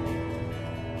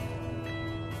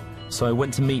 So I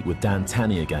went to meet with Dan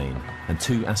Tanney again and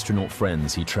 2 astronaut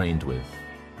friends he trained with.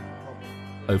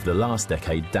 Over the last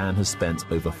decade, Dan has spent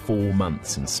over 4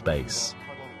 months in space.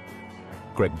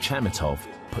 Greg Chamitov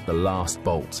put the last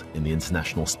bolt in the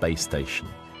International Space Station.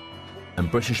 And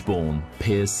British-born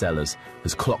Piers Sellers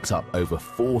has clocked up over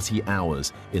 40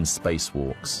 hours in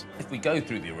spacewalks. If we go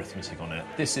through the arithmetic on it,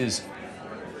 this is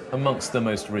amongst the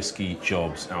most risky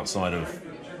jobs outside of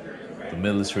the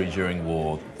military during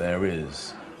war there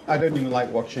is. I don't even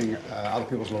like watching other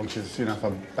people's launches, you know, if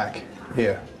I'm back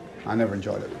here. I never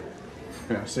enjoyed it.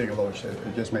 You know, seeing a launch, it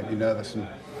just made me nervous. And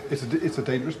it's a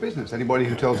dangerous business. Anybody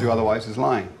who tells you otherwise is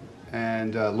lying.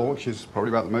 And launch is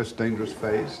probably about the most dangerous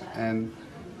phase. And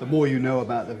the more you know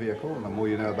about the vehicle, and the more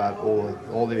you know about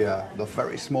all the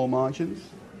very small margins,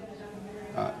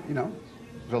 you know,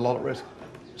 there's a lot of risk.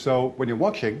 So when you're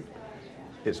watching,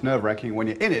 it's nerve-wracking. When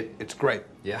you're in it, it's great.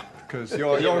 Yeah. Because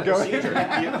you're going. You've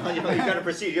got a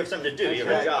procedure. You have something to do. You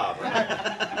have a job.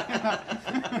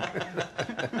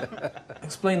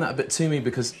 Explain that a bit to me,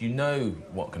 because you know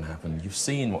what can happen, you've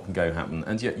seen what can go happen,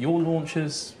 and yet your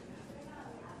launches,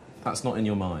 that's not in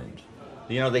your mind.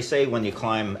 You know, they say when you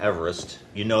climb Everest,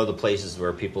 you know the places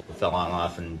where people fell on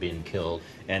off and been killed.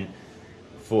 And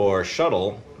for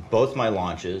Shuttle, both my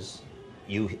launches,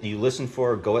 you listen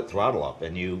for go at throttle up,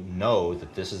 and you know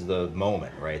that this is the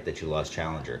moment, right, that you lost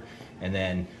Challenger. And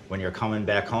then when you're coming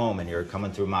back home and you're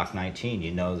coming through Mach 19,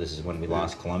 you know this is when we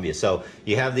lost Columbia. So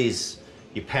you have these,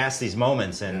 you pass these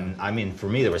moments, and I mean, for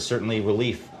me, there was certainly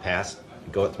relief past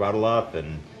go at throttle up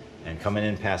and coming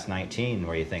in past 19,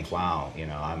 where you think, wow, you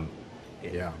know,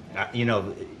 you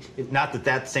know, not that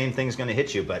that same thing's going to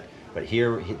hit you, but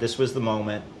here, this was the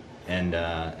moment, and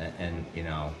you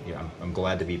know, I'm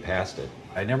glad to be past it.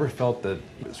 I never felt that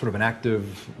sort of an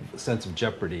active sense of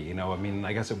jeopardy, you know. I mean,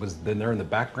 I guess it was there in the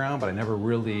background, but I never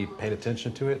really paid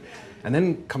attention to it. And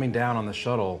then coming down on the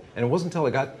shuttle, and it wasn't until I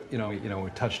got, you know, we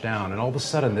touched down, and all of a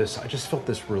sudden I just felt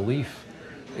this relief,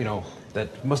 you know,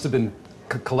 that must have been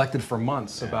collected for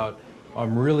months about,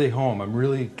 I'm really home. I'm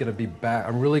really going to be back.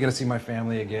 I'm really going to see my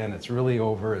family again. It's really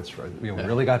over. It's, you know, we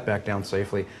really got back down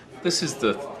safely. This is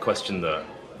the question that,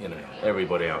 you know,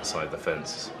 everybody outside the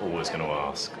fence is always going to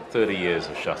ask. 30 years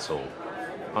of Shuttle,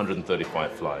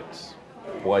 135 flights.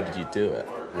 Why did you do it?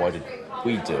 Why did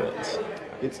we do it?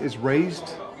 It's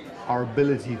raised our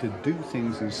ability to do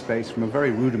things in space from a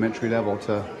very rudimentary level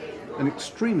to an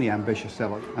extremely ambitious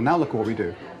level. And now look at what we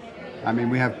do. I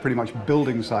mean, we have pretty much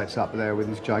building sites up there with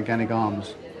these gigantic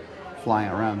arms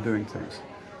flying around doing things.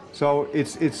 So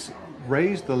it's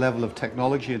raised the level of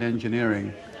technology and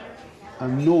engineering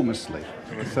enormously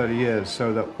over 30 years,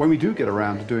 so that when we do get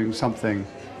around to doing something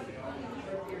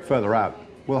further out,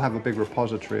 we'll have a big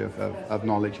repository of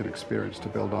knowledge and experience to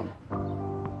build on.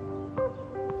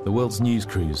 The world's news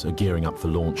crews are gearing up for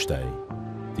launch day.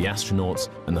 The astronauts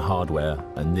and the hardware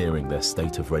are nearing their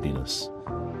state of readiness.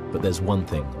 But there's one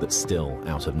thing that's still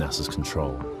out of NASA's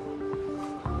control.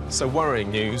 So worrying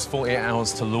news, 48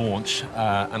 hours to launch,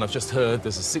 and I've just heard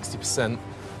there's a 60%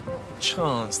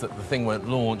 chance that the thing won't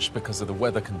launch because of the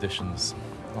weather conditions.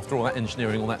 After all that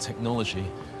engineering, all that technology,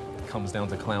 it comes down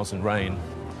to clouds and rain.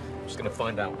 Just going to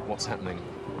find out what's happening.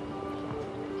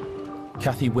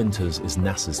 Kathy Winters is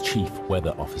NASA's chief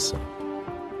weather officer.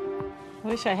 I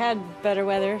wish I had better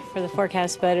weather for the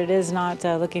forecast, but it is not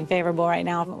looking favorable right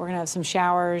now. We're going to have some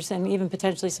showers and even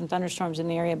potentially some thunderstorms in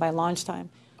the area by launch time.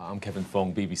 I'm Kevin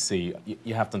Fong, BBC.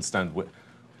 You have to understand,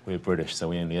 we're British, so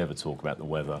we only ever talk about the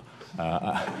weather.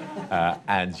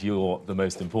 And you're the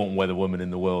most important weather woman in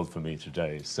the world for me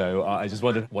today. So I just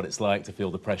wondered what it's like to feel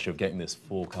the pressure of getting this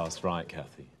forecast right,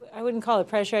 Kathy. I wouldn't call it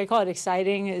pressure, I'd call it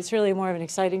exciting. It's really more of an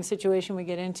exciting situation we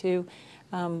get into.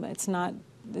 It's not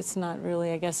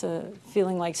really, I guess, a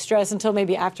feeling like stress until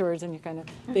maybe afterwards, and you're kind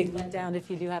of big let down if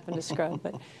you do happen to scrub.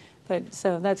 But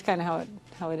so that's kind of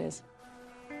how it is.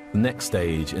 The next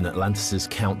stage in Atlantis'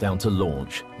 countdown to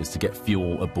launch is to get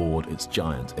fuel aboard its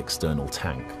giant external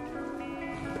tank.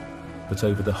 But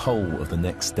over the whole of the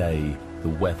next day, the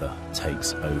weather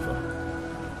takes over.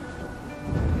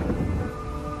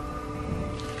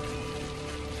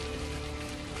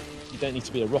 You don't need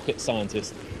to be a rocket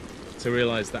scientist to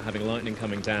realise that having lightning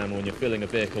coming down when you're filling a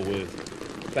vehicle with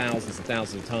thousands and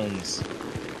thousands of tons,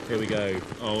 here we go,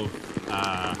 of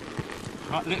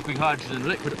liquid hydrogen,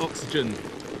 liquid oxygen,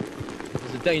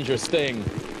 is a dangerous thing.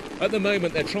 At the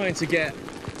moment, they're trying to get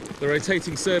the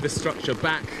rotating service structure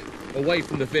back away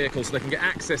from the vehicle so they can get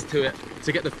access to it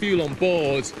to get the fuel on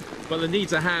board, but they need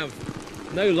to have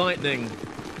no lightning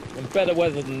and better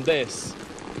weather than this.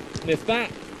 And if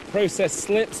that process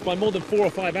slips by more than 4 or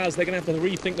 5 hours, they're going to have to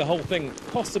rethink the whole thing,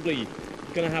 possibly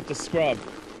going to have to scrub.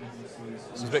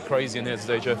 It's a bit crazy in here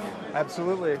today, Jeff.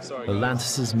 Absolutely.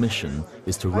 Atlantis' mission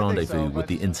is to rendezvous with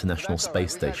the International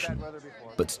Space Station.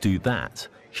 But to do that,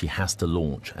 she has to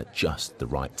launch at just the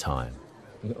right time.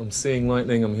 I'm seeing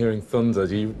lightning, I'm hearing thunder.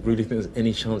 Do you really think there's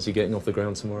any chance you're getting off the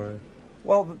ground tomorrow?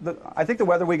 Well, I think the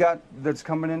weather we got that's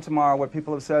coming in tomorrow, what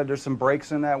people have said, there's some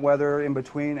breaks in that weather in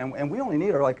between, and we only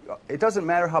need, it doesn't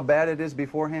matter how bad it is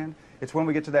beforehand, it's when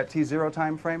we get to that T0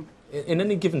 time frame. In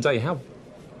any given day, how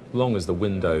long is the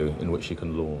window in which you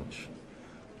can launch?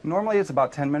 Normally it's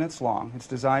about 10 minutes long. It's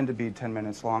designed to be 10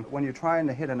 minutes long. When you're trying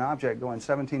to hit an object going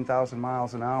 17,000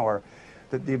 miles an hour,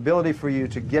 the ability for you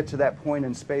to get to that point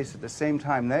in space at the same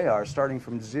time they are, starting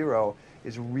from 0,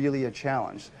 is really a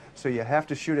challenge. So you have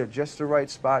to shoot at just the right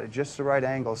spot, at just the right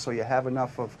angle, so you have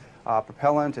enough of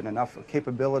propellant and enough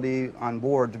capability on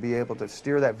board to be able to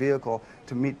steer that vehicle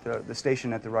to meet the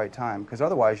station at the right time, because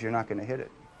otherwise you're not going to hit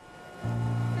it.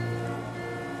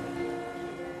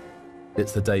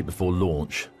 It's the day before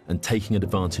launch, and taking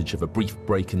advantage of a brief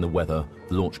break in the weather,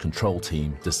 the launch control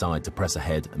team decide to press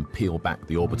ahead and peel back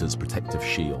the orbiter's protective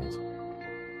shield.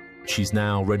 She's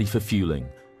now ready for fueling,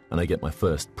 and I get my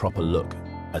first proper look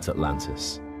at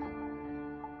Atlantis.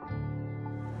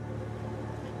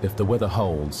 If the weather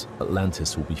holds,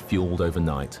 Atlantis will be fueled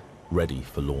overnight, ready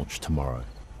for launch tomorrow.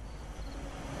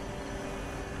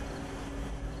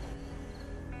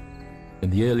 In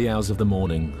the early hours of the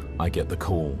morning, I get the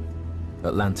call.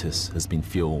 Atlantis has been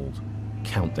fueled.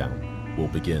 Countdown will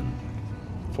begin.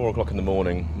 4 o'clock in the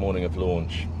morning of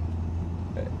launch.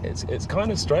 It's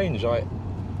kind of strange. I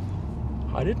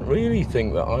didn't really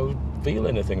think that I would feel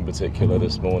anything particular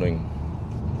this morning,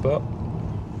 but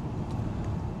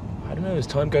I don't know, as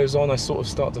time goes on I sort of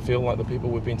start to feel like the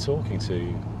people we've been talking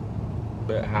to. A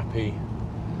bit happy,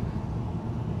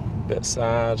 a bit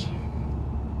sad.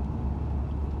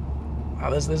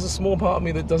 There's a small part of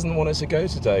me that doesn't want it to go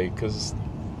today, because,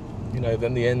 you know,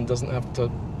 then the end doesn't have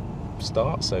to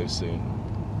start so soon.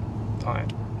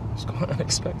 It's quite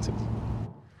unexpected.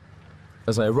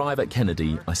 As I arrive at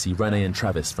Kennedy, I see Renee and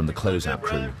Travis from the closeout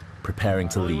crew preparing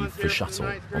to leave for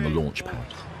Shuttle on the launch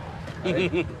pad.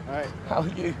 Hey. All right. How are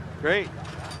you? Great.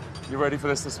 You ready for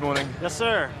this morning? Yes,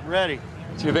 sir. Ready.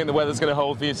 Do you think the weather's going to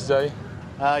hold for you today?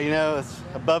 You know, it's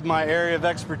above my area of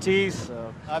expertise.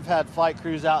 So I've had flight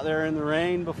crews out there in the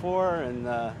rain before, and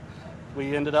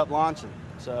we ended up launching.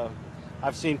 So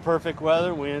I've seen perfect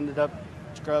weather. We ended up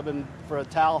scrubbing for a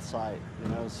towel site, you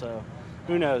know, so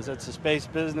who knows? It's a space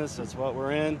business. That's what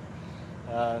we're in.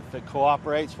 If it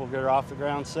cooperates, we'll get her off the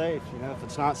ground safe. You know, if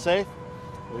it's not safe,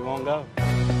 we won't go.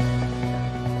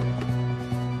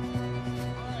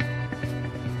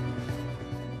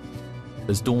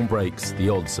 As dawn breaks, the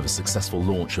odds of a successful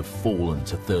launch have fallen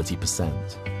to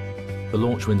 30%. The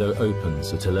launch window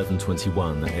opens at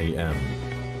 11:21 a.m.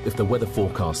 If the weather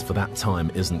forecast for that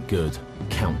time isn't good,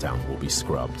 countdown will be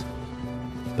scrubbed.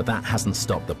 But that hasn't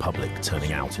stopped the public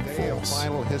turning out in force.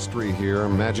 Final history here,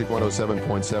 Magic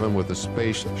 107.7 with the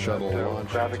Space Shuttle launch.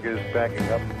 Traffic is backing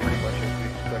up pretty much as we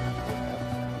expected.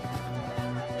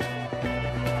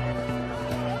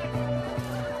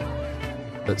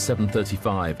 At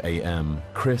 7:35 a.m.,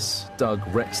 Chris, Doug,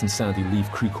 Rex and Sandy leave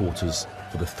crew quarters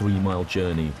for the 3-mile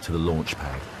journey to the launch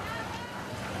pad.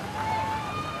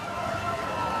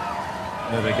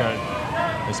 There they go.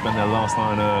 They spent their last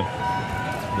night on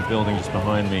Earth in the building just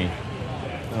behind me.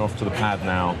 They're off to the pad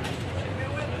now.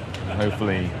 And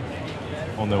hopefully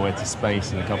on their way to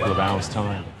space in a couple of hours'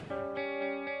 time.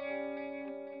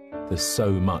 There's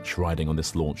so much riding on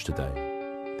this launch today.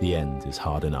 The end is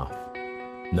hard enough.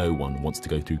 No one wants to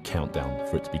go through countdown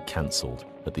for it to be cancelled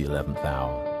at the 11th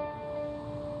hour.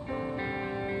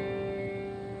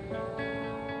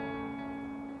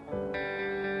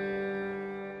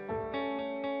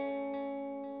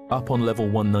 Up on level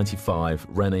 195,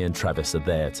 Renee and Travis are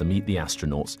there to meet the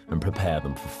astronauts and prepare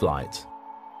them for flight.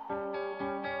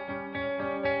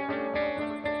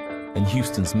 In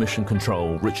Houston's mission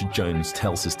control, Richard Jones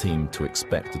tells his team to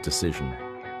expect a decision.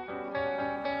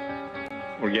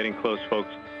 We're getting close,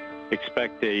 folks.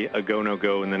 Expect a go,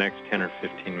 no-go in the next 10 or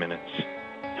 15 minutes.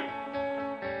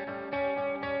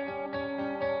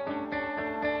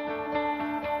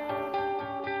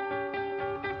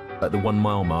 At the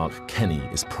 1-mile mark, Kenny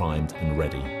is primed and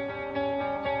ready.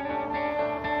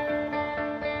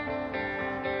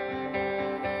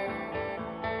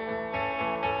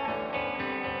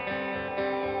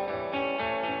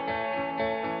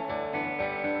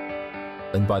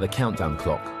 And by the countdown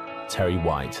clock, Terry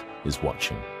White is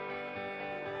watching.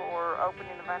 For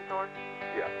opening the vent doors?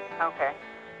 Yeah. Okay.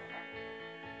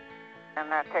 And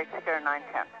that takes care of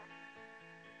 910.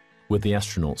 With the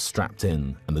astronauts strapped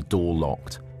in and the door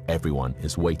locked, everyone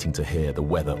is waiting to hear the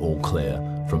weather all clear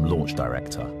from Launch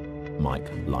Director Mike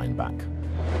Lineback.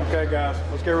 Okay, guys,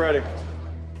 let's get ready.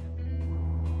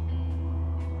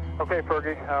 Okay,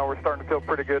 Fergie, we're starting to feel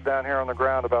pretty good down here on the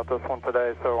ground about this one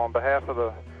today. So on behalf of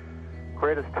the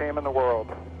greatest team in the world,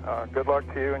 good luck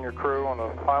to you and your crew on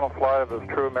the final flight of this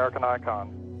true American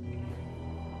icon.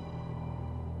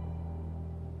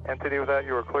 NTD with that,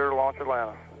 you are clear to launch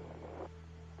Atlanta.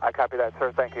 I copy that,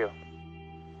 sir. Thank you.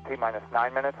 T-minus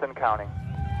 9 minutes and counting.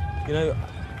 You know,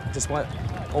 despite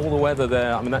all the weather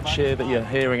there, I mean, that cheer that you're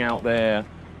hearing out there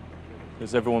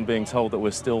is everyone being told that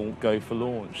we're still go for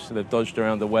launch. So they've dodged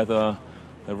around the weather,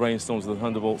 the rainstorms, the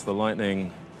thunderbolts, the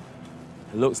lightning.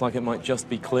 It looks like it might just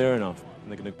be clear enough.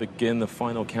 And they're going to begin the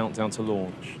final countdown to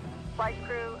launch.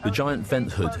 The giant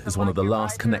vent hood is one of the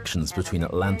last connections between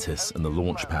Atlantis and the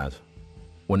launch pad.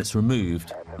 When it's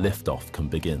removed, liftoff can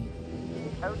begin.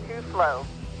 O2 flow.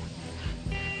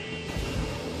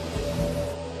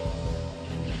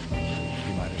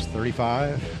 T-minus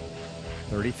 35,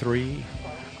 33.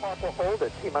 Clock will hold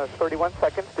at T-minus 31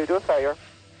 seconds due to a failure.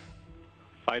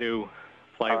 FIDO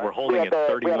flight, we're holding at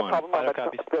 31. FIDO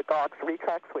copies.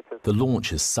 The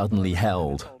launch is suddenly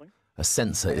held. A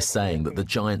sensor is saying that the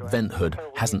giant vent hood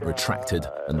hasn't retracted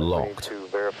and locked. To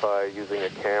verify using a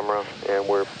camera, and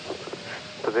we're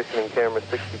positioning camera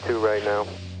 62 right now.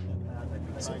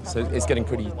 So it's getting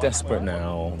pretty desperate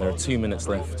now. There are 2 minutes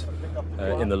left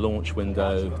in the launch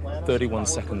window, 31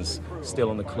 seconds still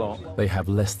on the clock. They have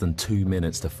less than 2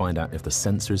 minutes to find out if the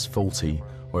sensor is faulty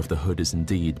or if the hood is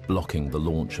indeed blocking the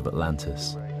launch of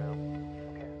Atlantis.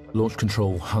 Launch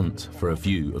control hunt for a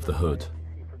view of the hood,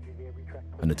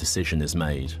 and a decision is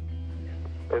made.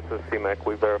 This is CMAC,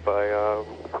 we verify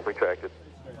retracted.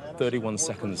 31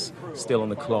 seconds still on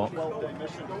the clock.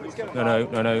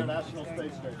 No.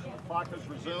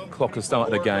 Clock has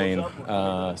started again,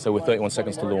 so we're 31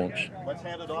 seconds to launch.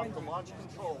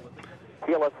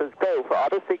 TLS says go for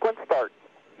auto sequence start.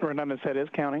 Redundant set is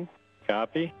counting.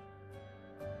 Copy.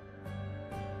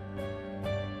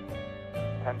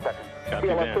 10 seconds. Copy,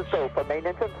 TLS says go for main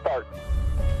engine start.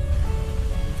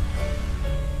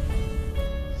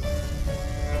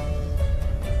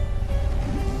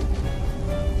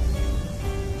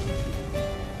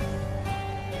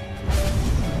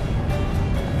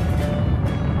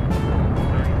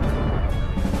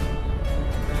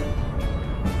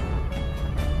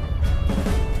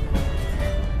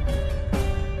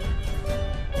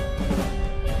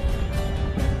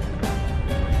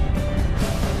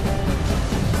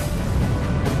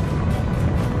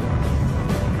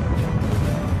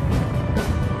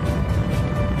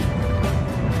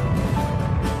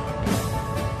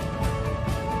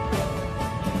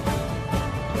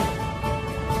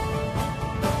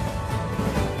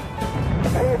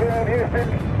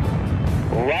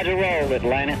 Roger, roll,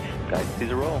 Atlantis. Guys, see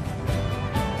the roll.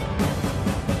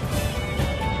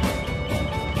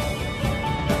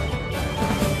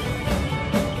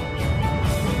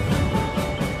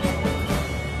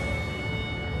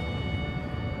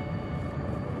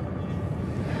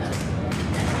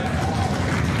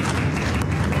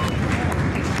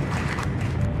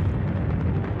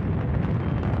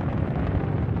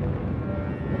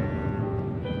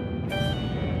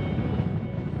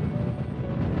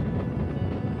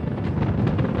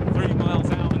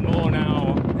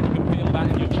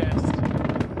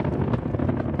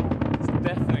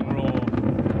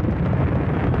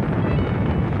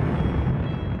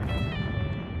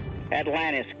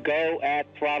 Atlantis, go at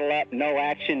throttle up, no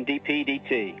action,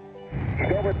 DPDT.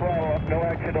 Go with throttle up, no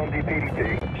action on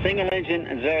DPDT. Single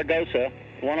engine, Zaragoza,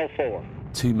 104.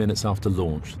 2 minutes after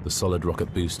launch, the solid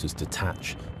rocket boosters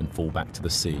detach and fall back to the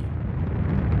sea.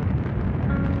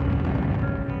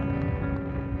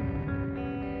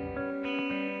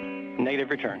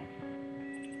 Negative return.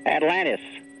 Atlantis,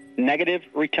 negative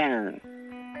return.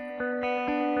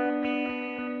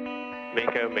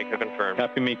 Miko confirmed.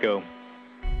 Copy, Miko.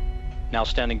 Now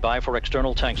standing by for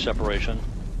external tank separation.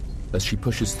 As she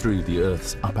pushes through the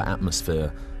Earth's upper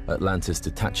atmosphere, Atlantis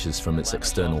detaches from its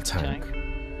external tank.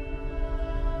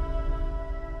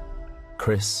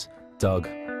 Chris, Doug,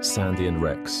 Sandy and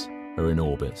Rex are in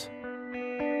orbit.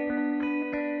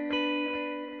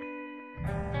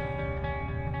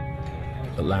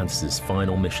 Atlantis'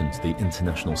 final mission to the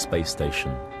International Space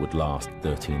Station would last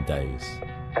 13 days.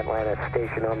 Atlantis,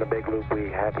 station on the big loop. We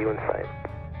have you in sight.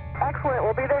 Excellent.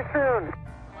 We'll be there soon.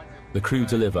 The crew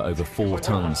deliver over 4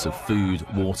 tons of food,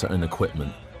 water and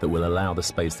equipment that will allow the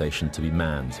space station to be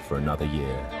manned for another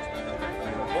year.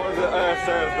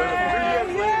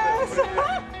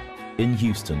 In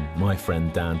Houston, my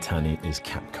friend Dan Tanney is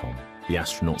Capcom, the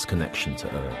astronaut's connection to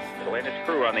Earth. Atlantis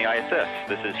crew on the ISS.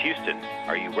 This is Houston.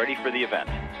 Are you ready for the event?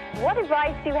 What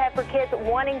advice do you have for kids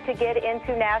wanting to get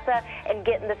into NASA and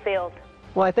get in the field?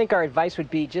 Well, I think our advice would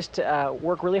be just to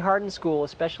work really hard in school,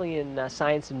 especially in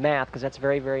science and math, because that's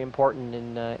very, very important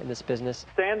in this business.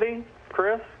 Sandy,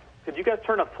 Chris, could you guys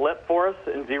turn a flip for us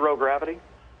in zero gravity?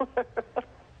 All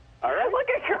right. Look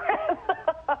at Chris.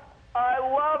 I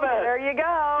love it. There you go.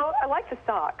 I like the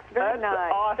socks. Very That's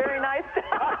nice. awesome. Very nice.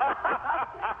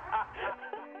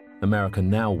 America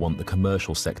now want the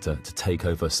commercial sector to take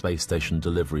over space station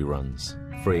delivery runs,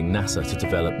 freeing NASA to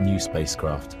develop new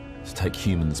spacecraft to take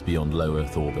humans beyond low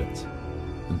Earth orbit.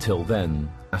 Until then,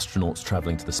 astronauts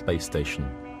traveling to the space station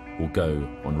will go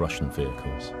on Russian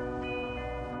vehicles.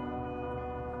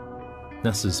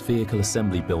 NASA's Vehicle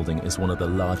Assembly Building is one of the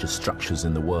largest structures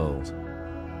in the world,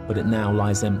 but it now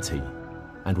lies empty,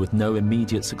 and with no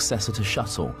immediate successor to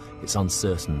Shuttle, it's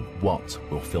uncertain what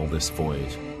will fill this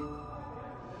void.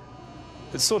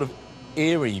 It's sort of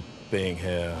eerie being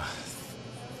here.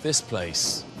 This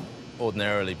place,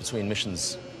 ordinarily between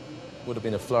missions, would have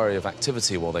been a flurry of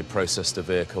activity while they processed a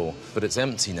vehicle, but it's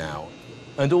empty now.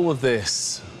 And all of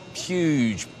this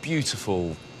huge,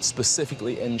 beautiful,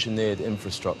 specifically engineered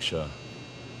infrastructure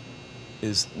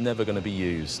is never going to be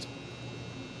used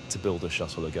to build a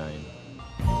shuttle again.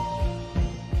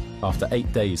 After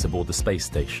 8 days aboard the space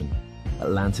station,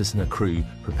 Atlantis and her crew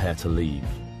prepare to leave.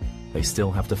 They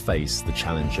still have to face the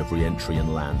challenge of re-entry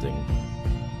and landing.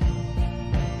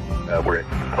 We're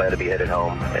glad to be headed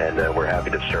home, and we're happy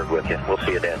to serve with you. We'll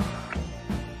see you then.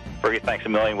 Fergie, thanks a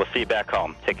million. We'll see you back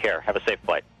home. Take care. Have a safe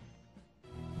flight.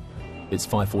 It's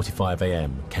 5:45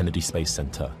 a.m., Kennedy Space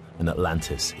Center, and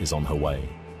Atlantis is on her way.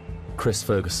 Chris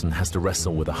Ferguson has to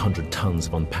wrestle with 100 tons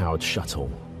of unpowered shuttle.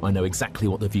 I know exactly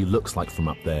what the view looks like from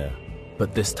up there,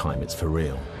 but this time it's for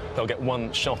real. They'll get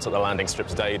one shot at the landing strip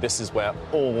today. This is where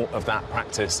all of that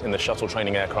practice in the shuttle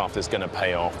training aircraft is going to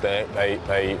pay off.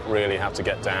 They really have to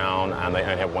get down, and they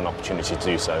only have one opportunity to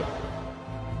do so.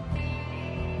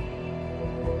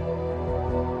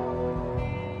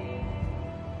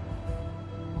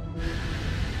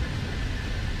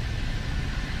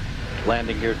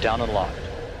 Landing gear down and locked.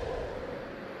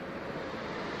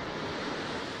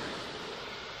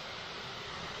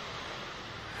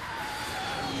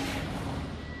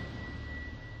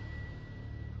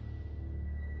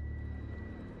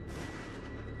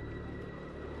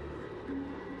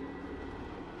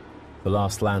 The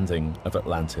last landing of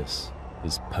Atlantis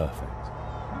is perfect.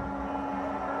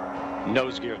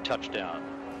 Nose gear touchdown.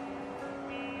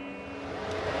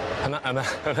 And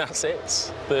that's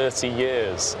it. 30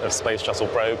 years of Space Shuttle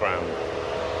program.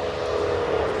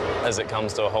 As it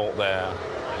comes to a halt there,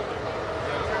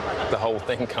 the whole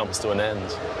thing comes to an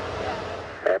end.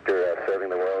 After serving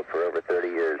the world for over 30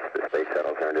 years, the Space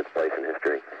Shuttle's earned its place in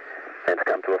history, and it's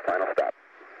come to a final stop.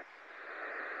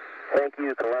 Thank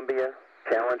you, Columbia,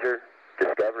 Challenger,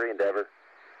 Discovery, Endeavour,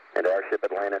 and our ship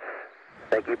Atlantis.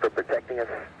 Thank you for protecting us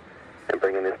and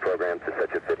bringing this program to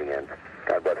such a fitting end.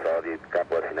 God bless all of you. God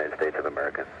bless the United States of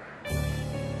America.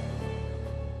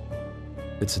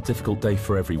 It's a difficult day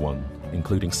for everyone,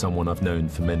 including someone I've known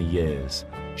for many years,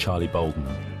 Charlie Bolden,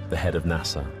 the head of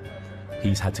NASA.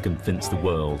 He's had to convince the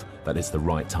world that it's the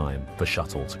right time for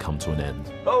Shuttle to come to an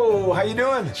end. Oh, how you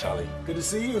doing? Charlie. Good to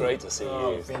see you. Great to see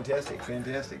you. Fantastic,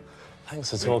 fantastic. Thanks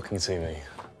for talking to me.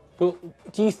 Well,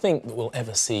 do you think that we'll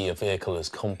ever see a vehicle as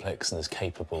complex and as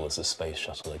capable as the Space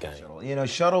Shuttle again? You know,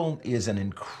 Shuttle is an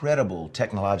incredible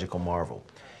technological marvel.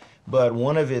 but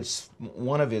one of its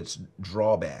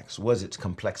drawbacks was its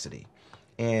complexity,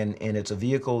 and it's a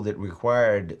vehicle that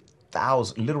required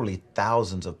literally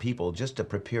thousands of people just to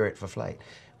prepare it for flight.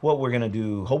 What we're going to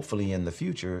do, hopefully in the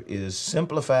future, is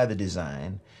simplify the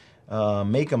design,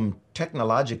 make them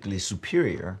technologically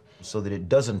superior so that it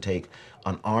doesn't take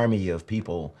an army of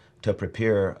people to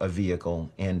prepare a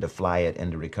vehicle and to fly it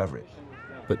and to recover it.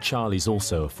 But Charlie's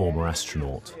also a former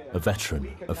astronaut, a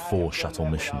veteran of 4 shuttle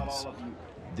missions.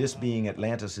 This being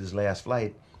Atlantis' last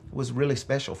flight was really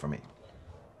special for me.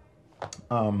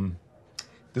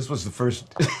 This was the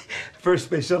first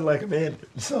space shuttle I commanded,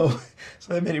 so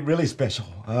that made it really special.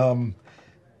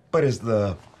 But as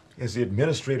the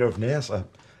administrator of NASA,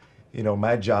 you know,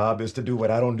 my job is to do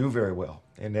what I don't do very well,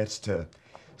 and that's to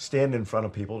stand in front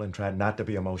of people and try not to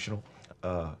be emotional.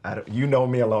 You know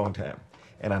me a long time,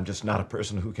 and I'm just not a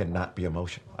person who cannot be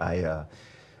emotional.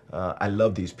 I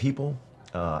love these people.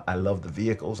 I love the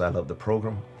vehicles. I love the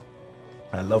program.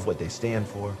 I love what they stand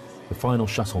for. The final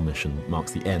shuttle mission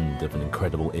marks the end of an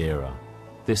incredible era.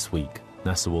 This week,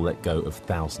 NASA will let go of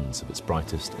thousands of its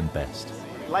brightest and best.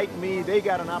 Like me, they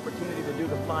got an opportunity to do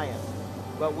the flying.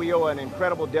 But we owe an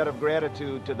incredible debt of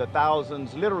gratitude to the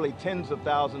thousands, literally tens of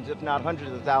thousands, if not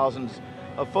hundreds of thousands,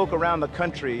 of folk around the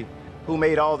country who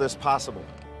made all this possible.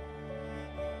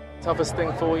 Toughest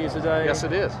thing for you today? Yes,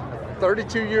 it is.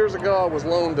 32 years ago, I was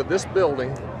loaned to this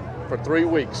building for 3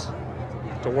 weeks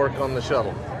to work on the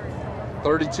shuttle.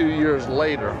 32 years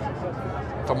later,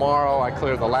 tomorrow I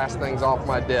clear the last things off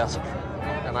my desk,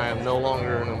 and I am no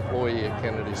longer an employee at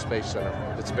Kennedy Space Center.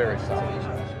 It's very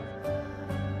sad.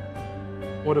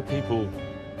 What are people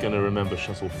going to remember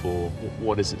Shuttle for?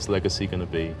 What is its legacy going to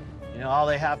be? You know, all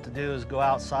they have to do is go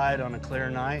outside on a clear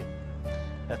night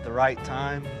at the right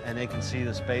time, and they can see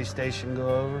the space station go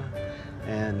over,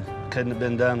 and couldn't have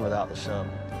been done without the shuttle.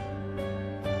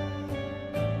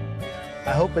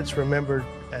 I hope it's remembered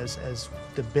as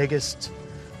the biggest,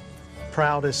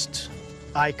 proudest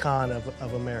icon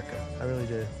of America. I really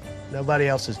do. Nobody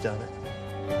else has done it.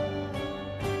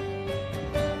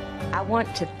 I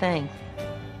want to think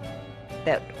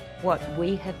that what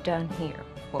we have done here,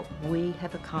 what we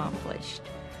have accomplished,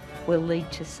 will lead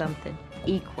to something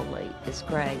equally as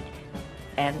great.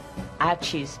 And I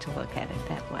choose to look at it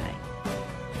that way.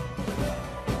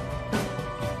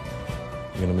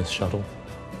 You're going to miss Shuttle?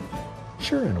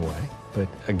 Sure, in a way. But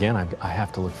again, I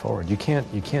have to look forward. You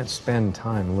can't spend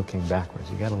time looking backwards.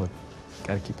 You got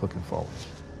to keep looking forward.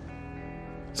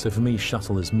 So for me,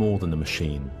 Shuttle is more than a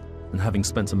machine. And having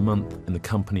spent a month in the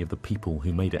company of the people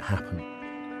who made it happen,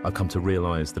 I've come to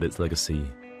realize that its legacy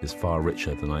is far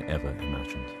richer than I ever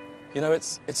imagined. You know,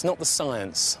 it's not the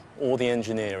science or the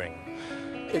engineering.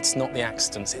 It's not the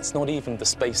accidents. It's not even the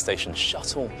space station.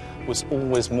 Shuttle was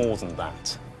always more than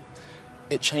that.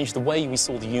 It changed the way we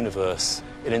saw the universe.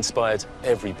 It inspired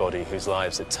everybody whose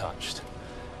lives it touched.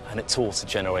 And it taught a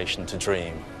generation to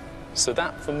dream. So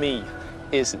that, for me,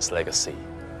 is its legacy.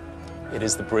 It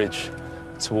is the bridge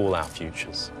to all our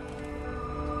futures.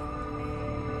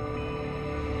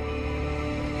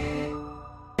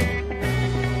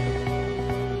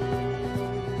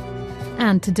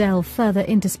 And to delve further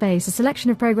into space, a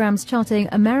selection of programs charting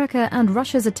America and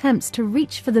Russia's attempts to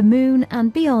reach for the moon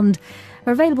and beyond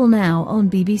are available now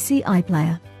on BBC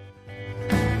iPlayer.